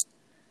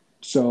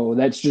 So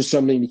that's just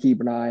something to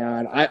keep an eye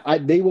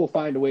on. They will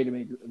find a way to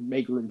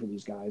make room for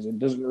these guys. It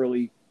doesn't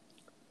really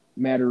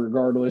matter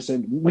regardless.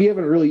 And we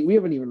haven't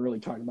even really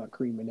talked about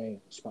Kareem Mane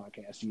on this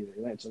podcast either.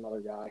 That's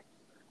another guy.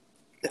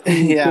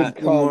 Yeah,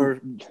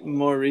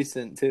 more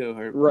recent too,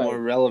 or right.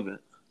 More relevant.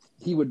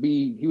 He would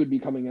be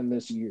coming in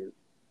this year.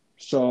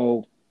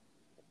 So,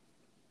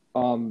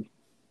 and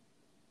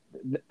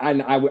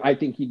I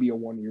think he'd be a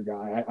 1-year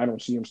guy. I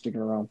don't see him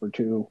sticking around for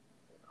 2.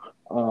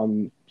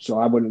 So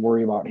I wouldn't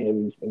worry about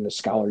him in the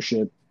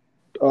scholarship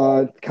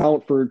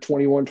count for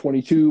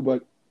 21-22,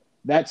 but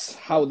that's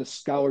how the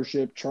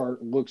scholarship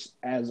chart looks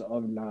as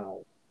of now.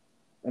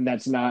 And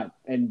that's not,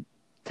 and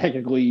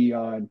technically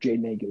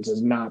Jaden Akins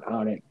is not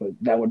on it, but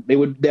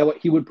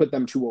he would put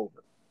them 2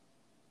 over.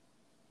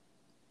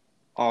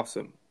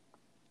 Awesome.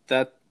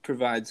 That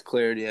provides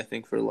clarity, I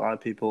think, for a lot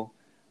of people.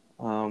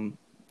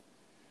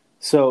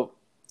 So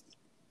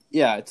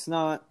yeah, it's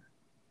not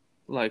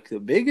like the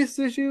biggest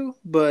issue,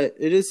 but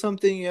it is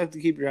something you have to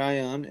keep your eye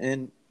on.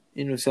 And,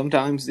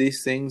 sometimes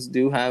these things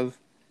do have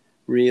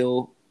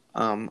real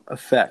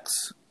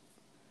effects.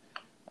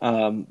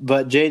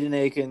 But Jaden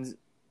Akins,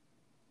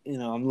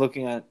 I'm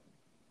looking at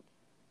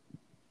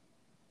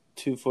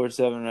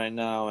 247 right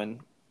now,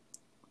 and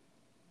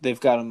they've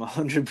got him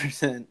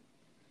 100%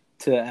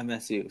 to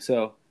MSU.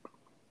 So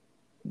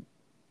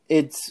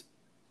it's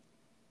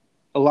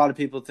a lot of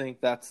people think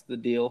that's the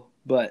deal,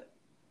 but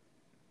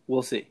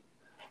we'll see.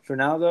 For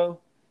now, though,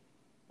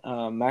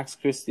 Max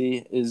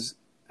Christie is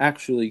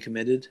actually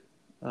committed,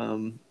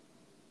 along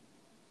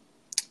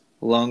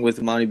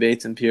with Monty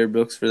Bates and Pierre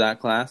Brooks for that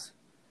class.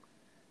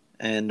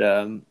 And,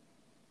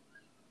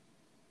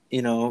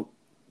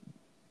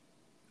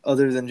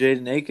 other than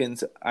Jaden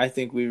Akins, I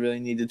think we really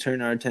need to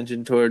turn our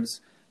attention towards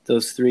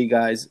those 3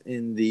 guys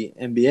in the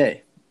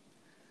NBA.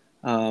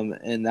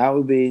 And that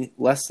would be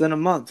less than a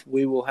month.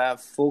 We will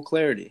have full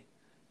clarity.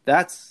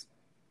 That's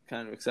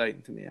kind of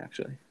exciting to me,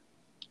 actually.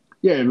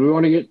 Yeah,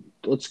 and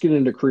let's get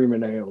into Kareem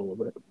Mane a little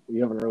bit. We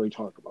haven't really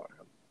talked about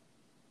him.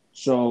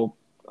 So,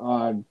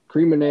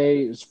 Kareem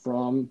Mane is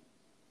from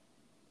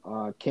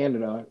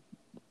Canada.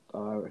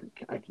 I'm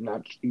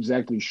not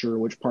exactly sure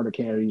which part of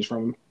Canada he's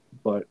from,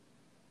 but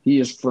he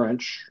is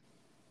French.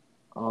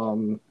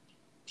 So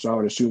I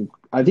would assume,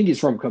 I think he's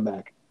from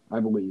Quebec, I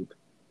believe.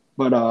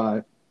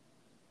 But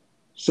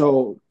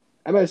so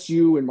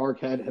MSU and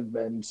Marquette have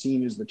been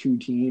seen as the 2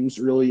 teams,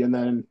 really, and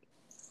then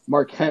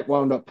Marquette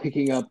wound up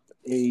picking up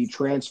a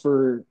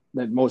transfer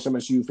that most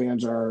MSU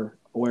fans are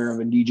aware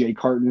of in DJ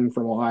Carton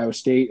from Ohio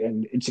State,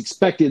 and it's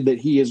expected that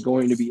he is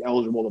going to be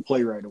eligible to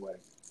play right away.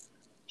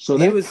 So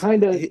that was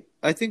kind of...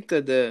 I think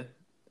that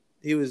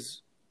he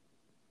was...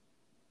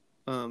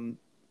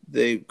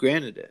 they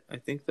granted it. I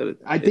think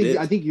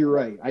you're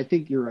right. I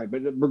think you're right.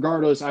 But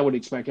regardless, I would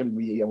expect him to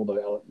be able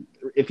to,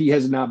 if he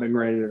has not been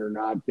granted it or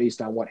not,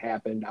 based on what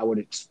happened, I would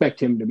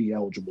expect him to be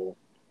eligible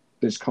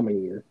this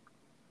coming year.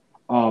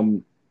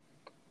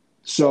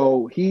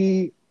 So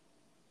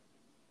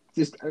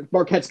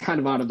Marquette's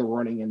kind of out of the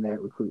running in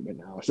that recruitment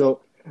now.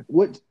 So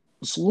what's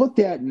looked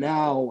at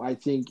now, I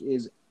think,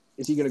 is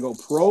he going to go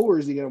pro, or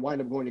is he going to wind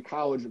up going to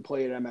college and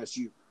play at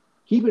MSU?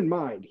 Keep in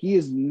mind, he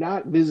has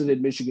not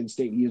visited Michigan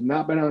State. He has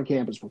not been on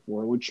campus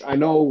before, which I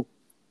know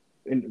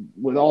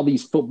with all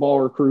these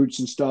football recruits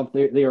and stuff,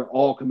 they are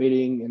all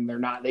committing, and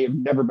they have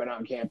never been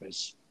on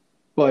campus.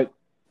 But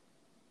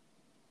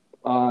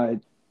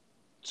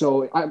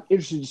so I'm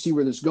interested to see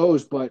where this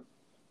goes, but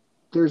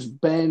there's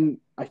been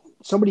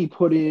somebody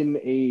put in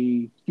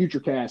a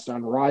FutureCast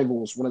on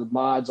Rivals. One of the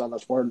mods on the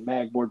Spartan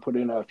Mag board put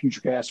in a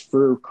FutureCast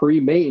for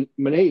Kareem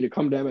Mane to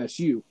come to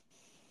MSU.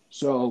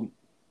 So,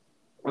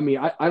 I mean,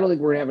 I don't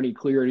think we're going to have any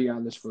clarity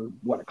on this for,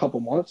 a couple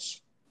months?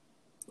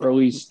 Or at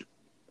least...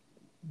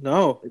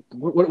 No.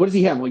 What does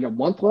he have, like a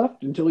month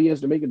left until he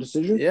has to make a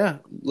decision? Yeah,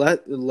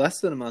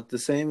 less than a month. The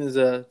same as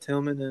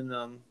Tillman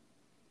and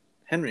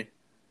Henry.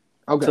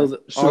 Okay. Until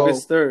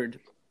August 3rd.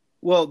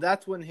 Well,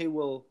 that's when he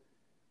will...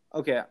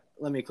 Okay,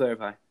 let me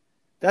clarify.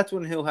 That's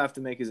when he'll have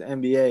to make his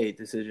NBA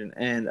decision,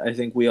 and I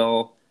think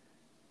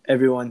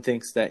everyone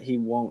thinks that he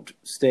won't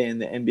stay in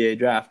the NBA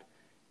draft.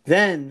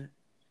 Then,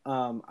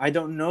 I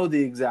don't know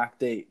the exact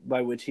date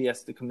by which he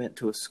has to commit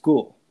to a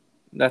school.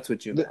 That's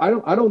what you meant.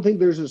 I don't think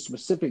there's a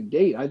specific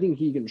date. I think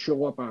he can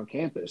show up on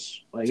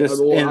campus. Like,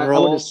 Just I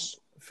enroll would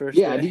first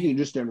yeah, I day. think he can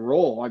just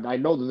enroll. Like, I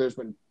know that there's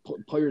been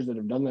players that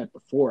have done that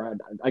before.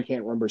 I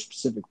can't remember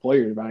specific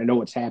players, but I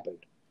know it's happened.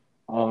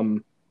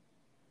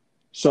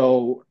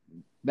 So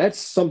that's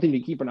something to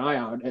keep an eye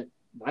on.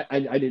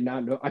 I did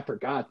not know. I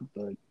forgot that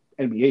the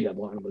NBA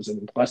deadline was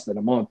in less than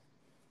a month.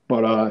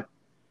 But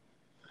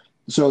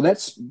so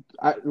that's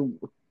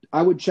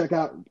I would check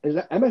out.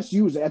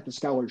 MSU is at the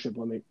scholarship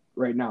limit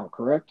right now,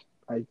 correct?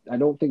 I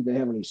don't think they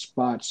have any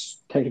spots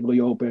technically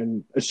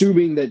open,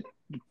 assuming that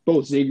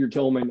both Xavier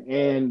Tillman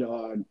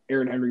and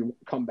Aaron Henry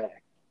come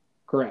back.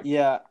 Correct.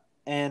 Yeah,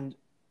 and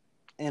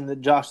the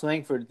Josh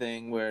Langford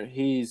thing where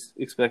he's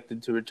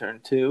expected to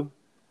return too.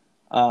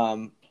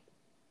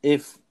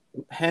 If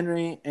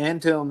Henry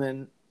and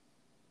Tillman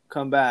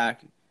come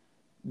back,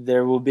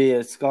 there will be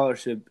a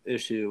scholarship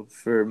issue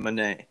for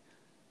Manet.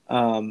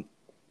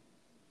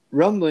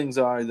 Rumblings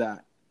are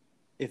that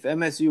if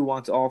MSU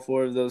wants all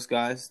four of those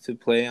guys to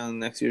play on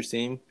next year's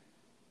team,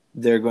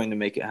 they're going to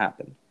make it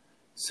happen.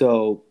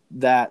 So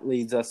that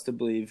leads us to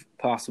believe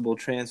possible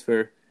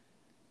transfer.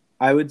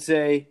 I would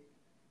say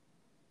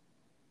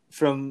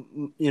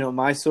from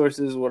my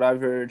sources, what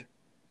I've heard,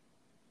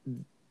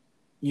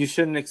 you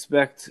shouldn't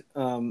expect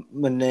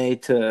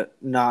Manet to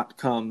not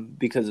come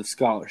because of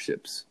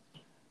scholarships.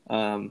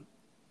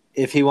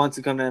 If he wants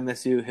to come to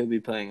MSU, he'll be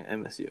playing at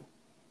MSU.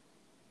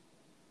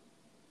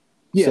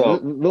 Yeah,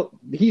 So,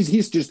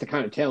 he's just the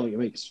kind of talent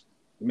you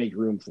make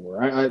room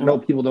for. I know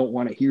people don't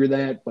want to hear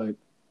that, but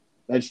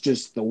that's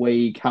just the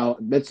way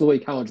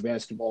college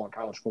basketball and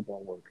college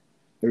football work.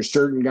 There's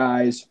certain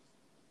guys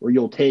where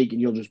you'll take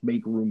and you'll just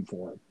make room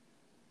for them.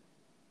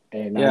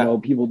 And I know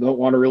people don't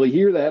want to really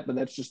hear that, but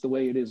that's just the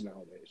way it is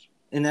nowadays.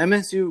 And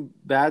MSU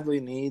badly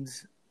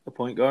needs a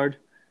point guard.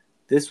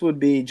 This would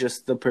be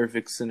just the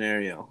perfect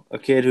scenario. A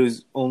kid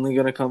who's only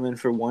going to come in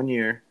for 1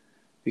 year,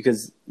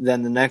 because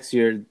then the next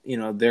year,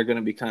 they're going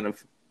to be kind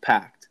of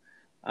packed.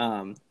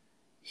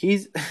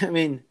 He's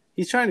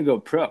trying to go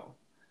pro.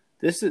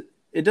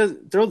 It does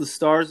throw the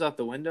stars out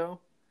the window.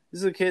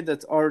 This is a kid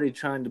that's already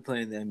trying to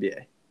play in the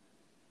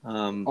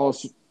NBA.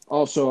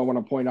 Also, I want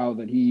to point out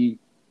that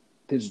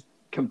his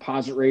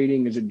composite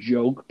rating is a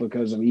joke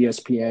because of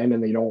ESPN,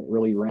 and they don't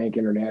really rank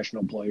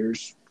international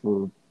players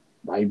for,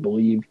 I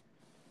believe.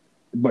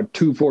 But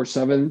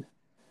 247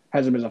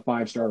 has him as a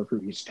 5-star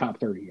recruit. He's a top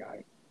 30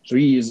 guy. So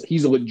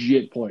he's a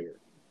legit player.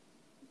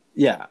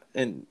 Yeah,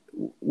 and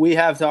we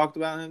have talked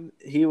about him.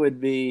 He would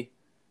be,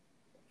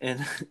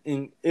 and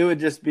it would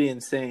just be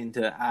insane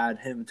to add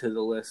him to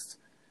the list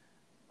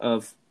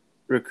of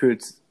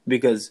recruits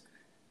because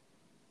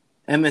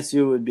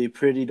MSU would be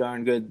pretty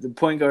darn good. The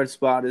point guard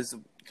spot is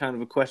kind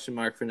of a question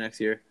mark for next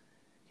year.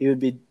 He would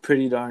be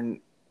pretty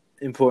darn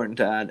important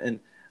to add. And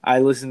I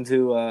listened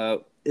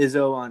to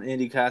Izzo on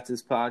Andy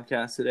Katz's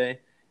podcast today,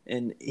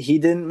 and he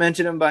didn't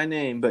mention him by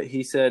name, but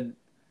he said,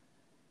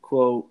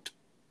 quote,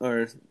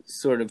 or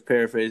sort of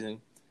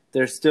paraphrasing,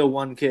 there's still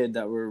one kid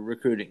that we're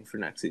recruiting for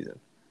next season.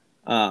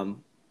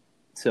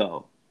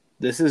 So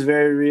this is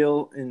very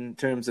real in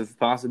terms of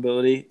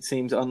possibility. It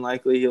seems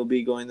unlikely he'll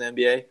be going to the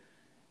NBA.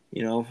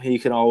 He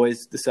can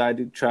always decide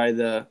to try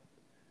the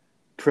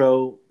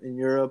pro in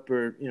Europe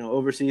or,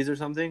 overseas or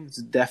something. It's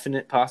a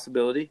definite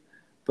possibility.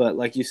 But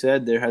like you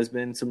said, there has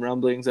been some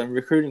rumblings on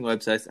recruiting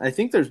websites. I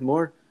think there's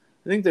more.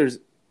 I think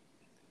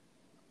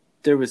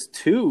there was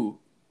 2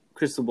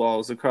 crystal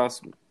balls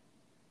across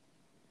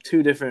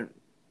 2 different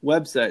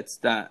websites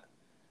that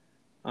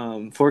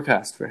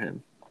forecast for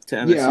him to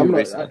MSU.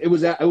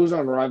 Yeah, it was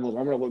on Rivals.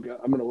 I'm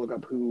gonna look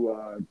up who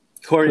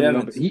Corey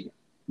Evans.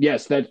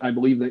 Yes, I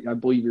believe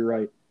you're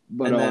right.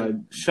 But and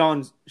then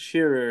Sean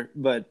Shearer,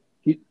 but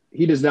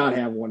he does not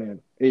have one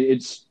in.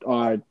 It's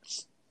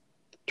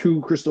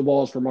 2 crystal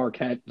balls for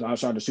Marquette.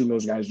 So I'd assume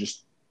those guys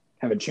just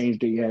haven't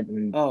changed it yet.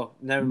 And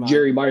never mind.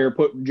 Jerry Meyer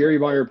put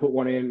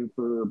one in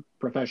for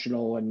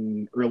professional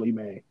in early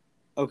May.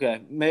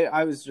 Okay,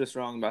 I was just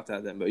wrong about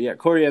that then. But yeah,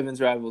 Corey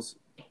Evans Rivals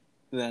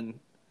then.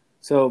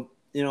 So,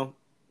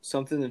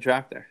 something to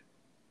track there.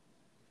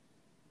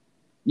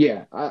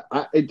 Yeah,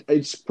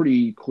 it's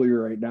pretty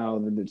clear right now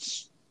that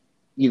it's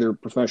either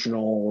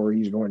professional or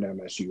he's going to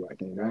MSU, I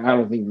think. I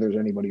don't think there's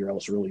anybody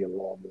else really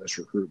involved in this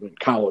recruitment,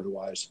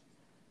 college-wise.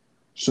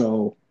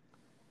 So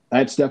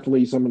that's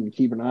definitely something to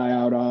keep an eye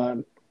out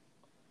on.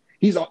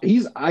 He's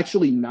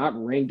actually not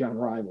ranked on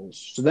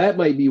Rivals, so that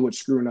might be what's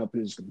screwing up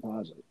his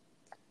composite.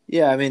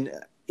 Yeah,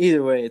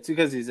 either way, it's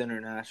because he's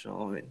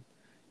international.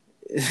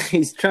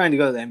 He's trying to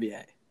go to the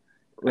NBA.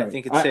 Right. I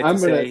think it's safe to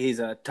say he's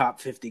a top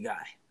 50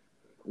 guy.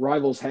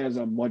 Rivals has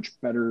a much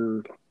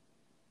better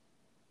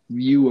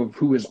view of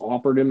who has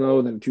offered him,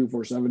 though, than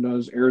 247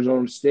 does.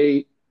 Arizona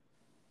State,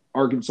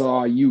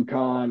 Arkansas,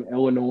 UConn,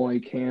 Illinois,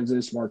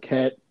 Kansas,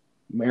 Marquette,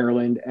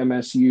 Maryland,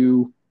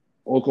 MSU,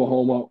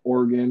 Oklahoma,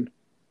 Oregon,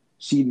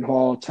 Seton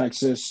Hall,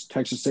 Texas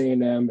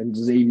A&M, and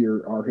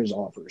Xavier are his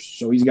offers.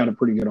 So he's got a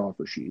pretty good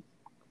offer sheet.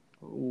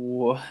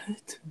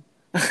 What?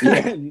 Yeah.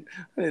 I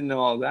didn't know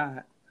all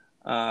that.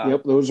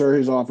 Yep, those are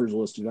his offers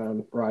listed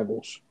on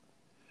Rivals.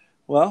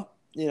 Well,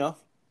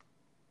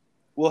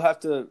 we'll have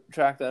to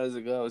track that as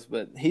it goes.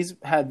 But he's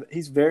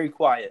very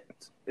quiet.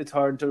 It's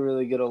hard to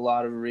really get a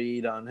lot of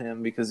read on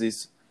him because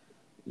he's,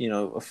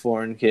 a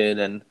foreign kid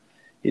and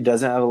he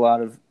doesn't have a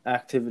lot of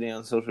activity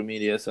on social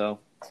media. So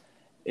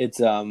it's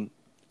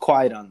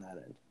quiet on that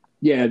end.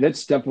 Yeah,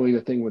 that's definitely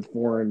the thing with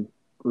foreign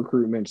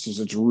recruitments is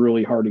it's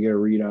really hard to get a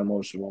read on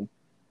most of them.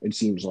 It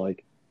seems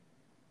like.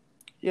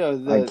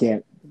 I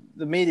can't.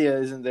 The media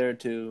isn't there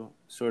to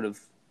sort of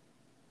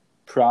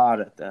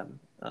prod at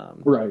them.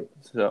 Right.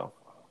 So.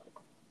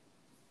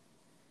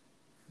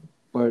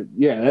 But,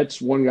 yeah,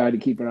 that's one guy to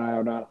keep an eye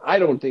out on. I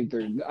don't think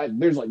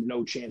there's like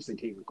no chance they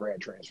take a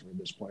grad transfer at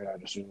this point,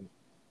 I'd assume.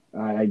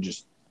 I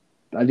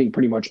think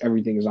pretty much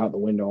everything is out the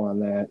window on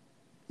that.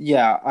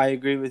 Yeah, I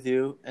agree with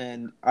you.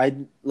 And I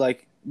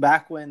like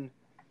back when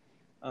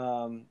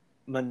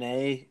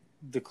Manet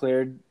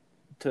declared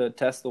to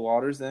test the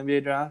waters in the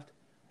NBA draft,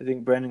 I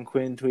think Brendan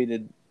Quinn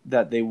tweeted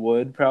that they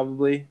would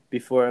probably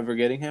before ever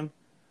getting him.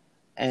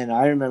 And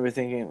I remember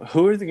thinking,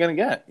 who are they going to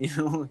get?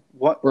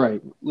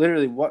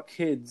 Literally, what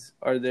kids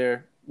are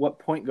there? What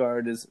point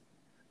guard is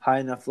high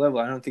enough level?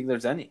 I don't think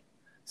there's any.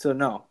 So,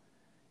 no.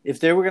 If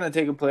they were going to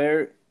take a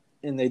player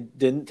and they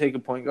didn't take a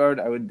point guard,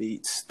 I would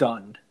be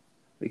stunned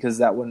because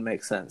that wouldn't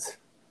make sense.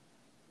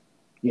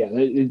 Yeah,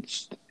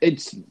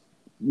 it's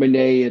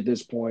Manet at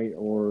this point,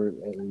 or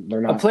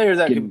they're not. A player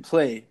that can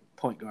play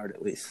point guard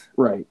at least.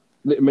 Right.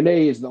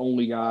 Manet is the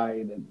only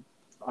guy that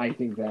I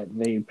think that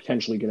they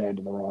potentially could add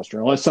to the roster,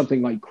 unless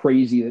something like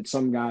crazy that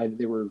some guy that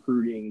they were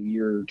recruiting a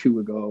year or two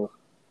ago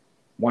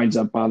winds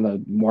up on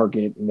the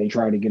market and they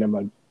try to get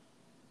him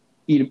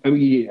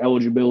immediate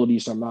eligibility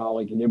somehow,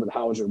 like they did with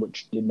Hauser,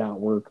 which did not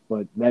work.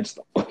 But that's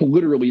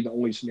literally the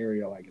only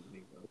scenario I can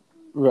think of.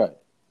 Right.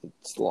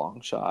 It's a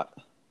long shot.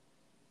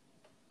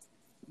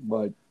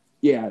 But,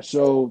 yeah,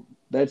 so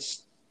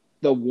that's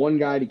the one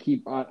guy to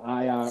keep an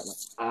eye out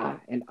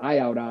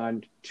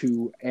on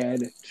to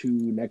add to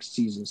next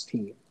season's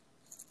team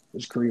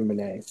is Kareem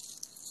Manet.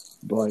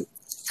 But,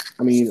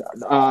 I mean,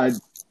 I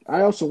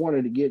also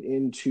wanted to get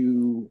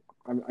into,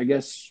 I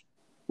guess,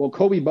 well,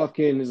 Kobe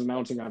Buffkin is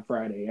announcing on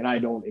Friday, and I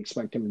don't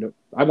expect him to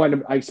 – I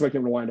expect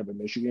him to wind up in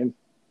Michigan,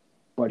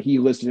 but he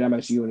listed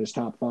MSU in his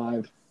top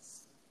 5.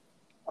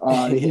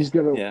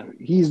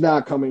 He's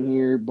not coming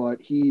here, but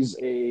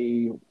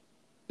I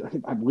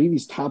believe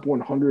he's top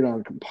 100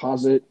 on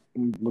composite.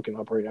 I'm looking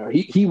up right now.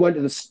 He went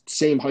to the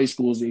same high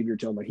school as Xavier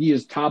Tillman. He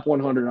is top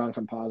 100 on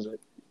composite.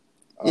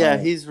 Yeah,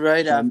 he's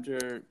right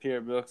after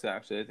Pierre Brooks,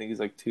 actually. I think he's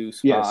like 2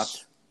 spots.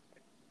 Yes.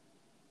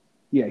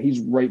 Yeah, he's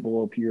right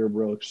below Pierre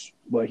Brooks.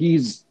 But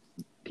Michigan's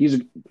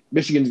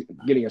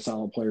getting a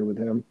solid player with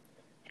him.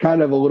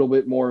 Kind of a little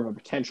bit more of a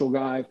potential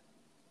guy.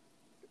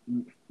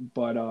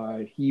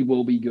 But he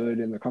will be good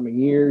in the coming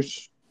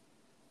years.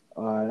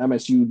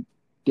 MSU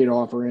did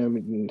offer him,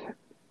 and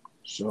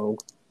so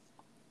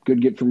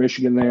good get for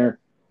Michigan there.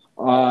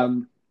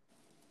 Who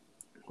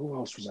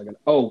else was I going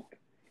to – oh,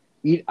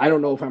 I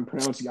don't know if I'm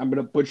pronouncing – I'm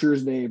going to butcher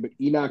his name, but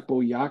Enoch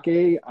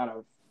Boyake out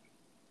of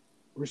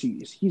 – where's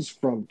he? He's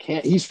from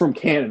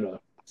Canada.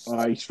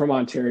 He's from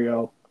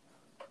Ontario.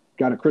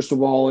 Got a crystal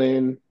ball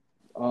in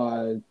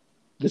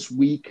this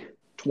week,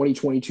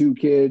 2022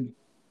 kid.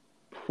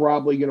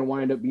 Probably going to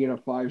wind up being a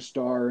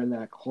 5-star in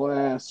that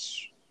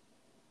class.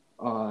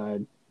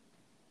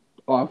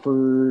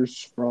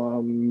 Offers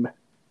from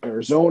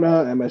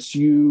Arizona,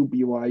 MSU,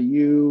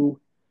 BYU,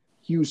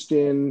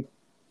 Houston,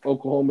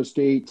 Oklahoma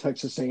State,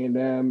 Texas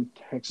A&M,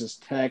 Texas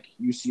Tech,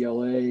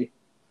 UCLA,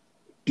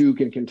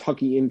 Duke, and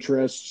Kentucky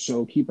interests.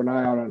 So keep an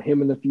eye out on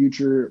him in the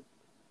future.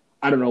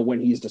 I don't know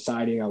when he's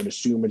deciding. I would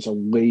assume it's a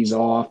ways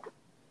off.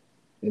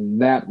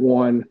 And that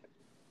one,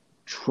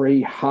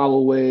 Trey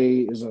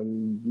Holloman,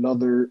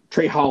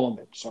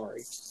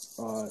 sorry.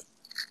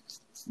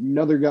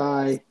 Another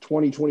guy,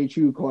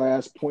 2022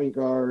 class, point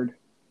guard.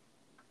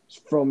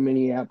 He's from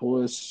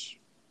Minneapolis.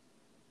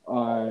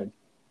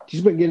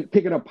 He's been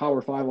picking up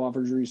Power 5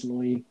 offers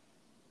recently.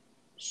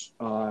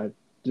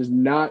 Does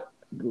not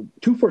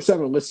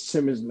 247 lists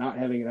him as not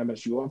having an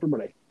MSU offer,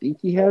 but I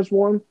think he has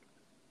one.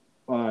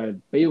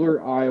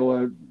 Baylor,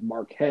 Iowa,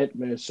 Marquette,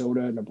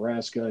 Minnesota,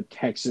 Nebraska,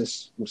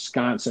 Texas,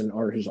 Wisconsin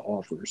are his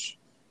offers.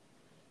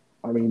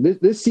 I mean,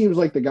 this seems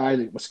like the guy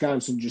that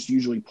Wisconsin just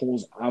usually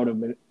pulls out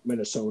of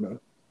Minnesota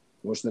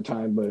most of the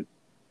time. But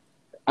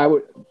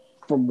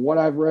from what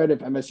I've read, if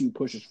MSU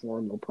pushes for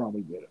him, they'll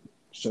probably get him.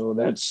 So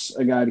that's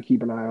a guy to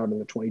keep an eye out in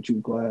the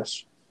 22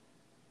 class.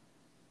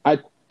 I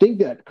think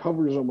that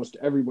covers almost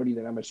everybody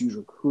that MSU's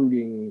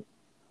recruiting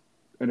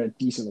at a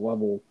decent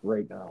level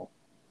right now.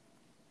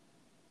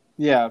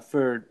 Yeah,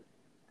 for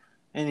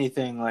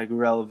anything like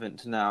relevant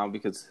to now,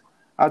 because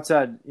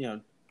outside,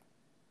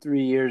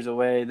 3 years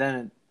away,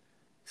 then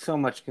so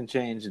much can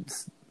change.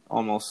 It's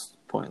almost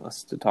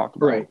pointless to talk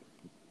about. Right.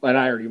 And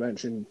I already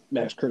mentioned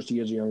Max Christie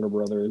as a younger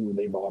brother who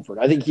they've offered.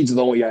 I think he's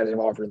the only guy they've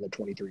offered in the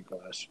 23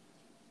 class.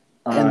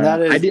 And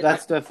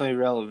that's definitely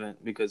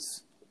relevant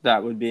because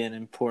that would be an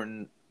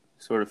important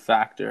sort of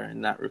factor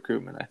in that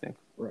recruitment, I think.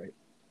 Right.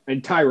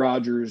 And Ty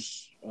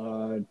Rogers,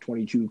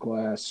 22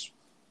 class.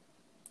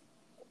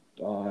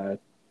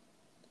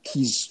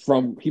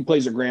 He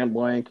plays at Grand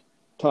Blanc,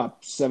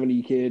 top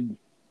 70 kid.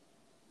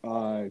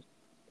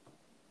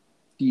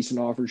 Decent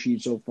offer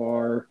sheet so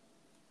far.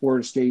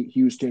 Florida State,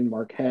 Houston,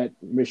 Marquette,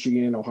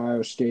 Michigan,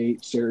 Ohio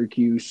State,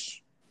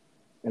 Syracuse,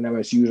 and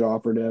MSU's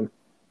offered him.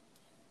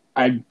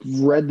 I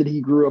read that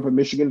he grew up a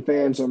Michigan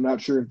fan, so I'm not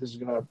sure if this is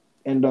going to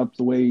end up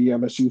the way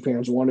MSU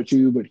fans want it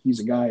to, but he's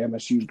a guy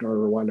MSU's going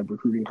to wind up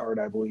recruiting hard,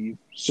 I believe.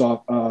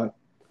 Small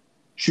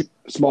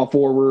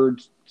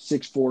forward,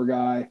 6'4"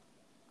 guy.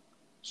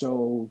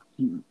 So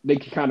they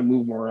can kind of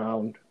move him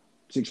around,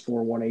 6'4",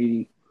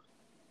 180.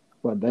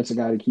 But that's a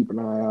guy to keep an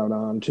eye out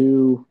on,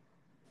 too.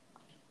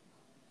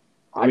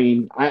 I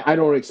mean, I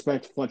don't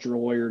expect Fletcher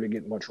Loyer to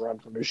get much run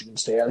from Michigan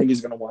State. I think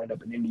he's going to wind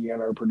up in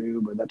Indiana or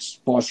Purdue, but that's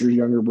Foster's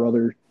younger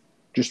brother.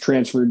 Just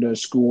transferred to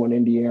school in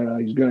Indiana.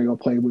 He's going to go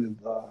play with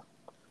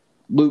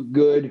Luke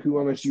Good, who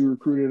MSU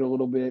recruited a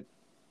little bit.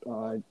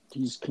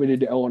 He's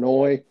committed to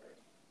Illinois.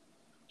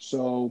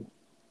 So,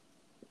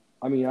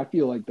 I mean, I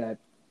feel like that.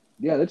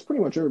 Yeah, that's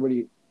pretty much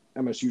everybody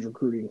MSU's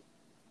recruiting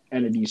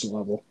at a decent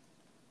level.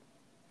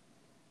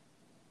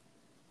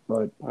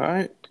 But all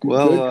right,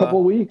 good couple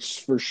of weeks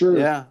for sure.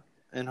 Yeah,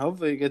 and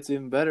hopefully it gets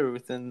even better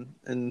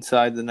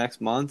inside the next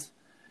month.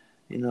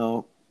 You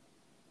know,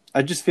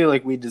 I just feel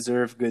like we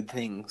deserve good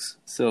things,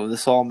 so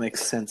this all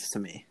makes sense to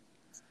me.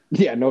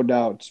 Yeah, no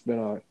doubt.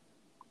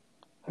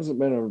 Hasn't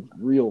been a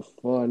real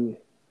fun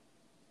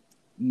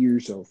year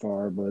so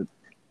far, but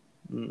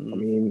I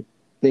mean,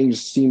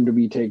 things seem to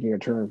be taking a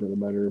turn for the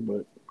better.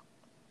 But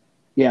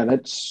yeah,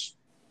 that's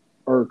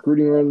our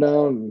recruiting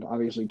rundown. And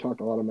obviously, talked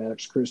a lot of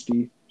Maddox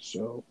Christie.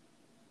 So,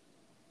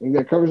 I think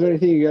that covers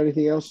anything. You got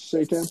anything else to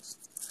say, Tim?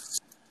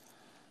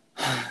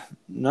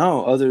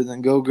 No, other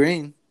than go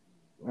green.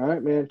 All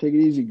right, man. Take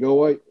it easy. Go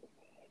white.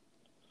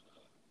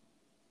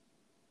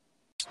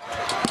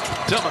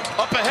 Tillman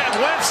up ahead.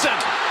 Winston.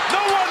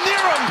 No one near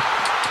him.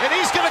 And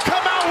he's going to come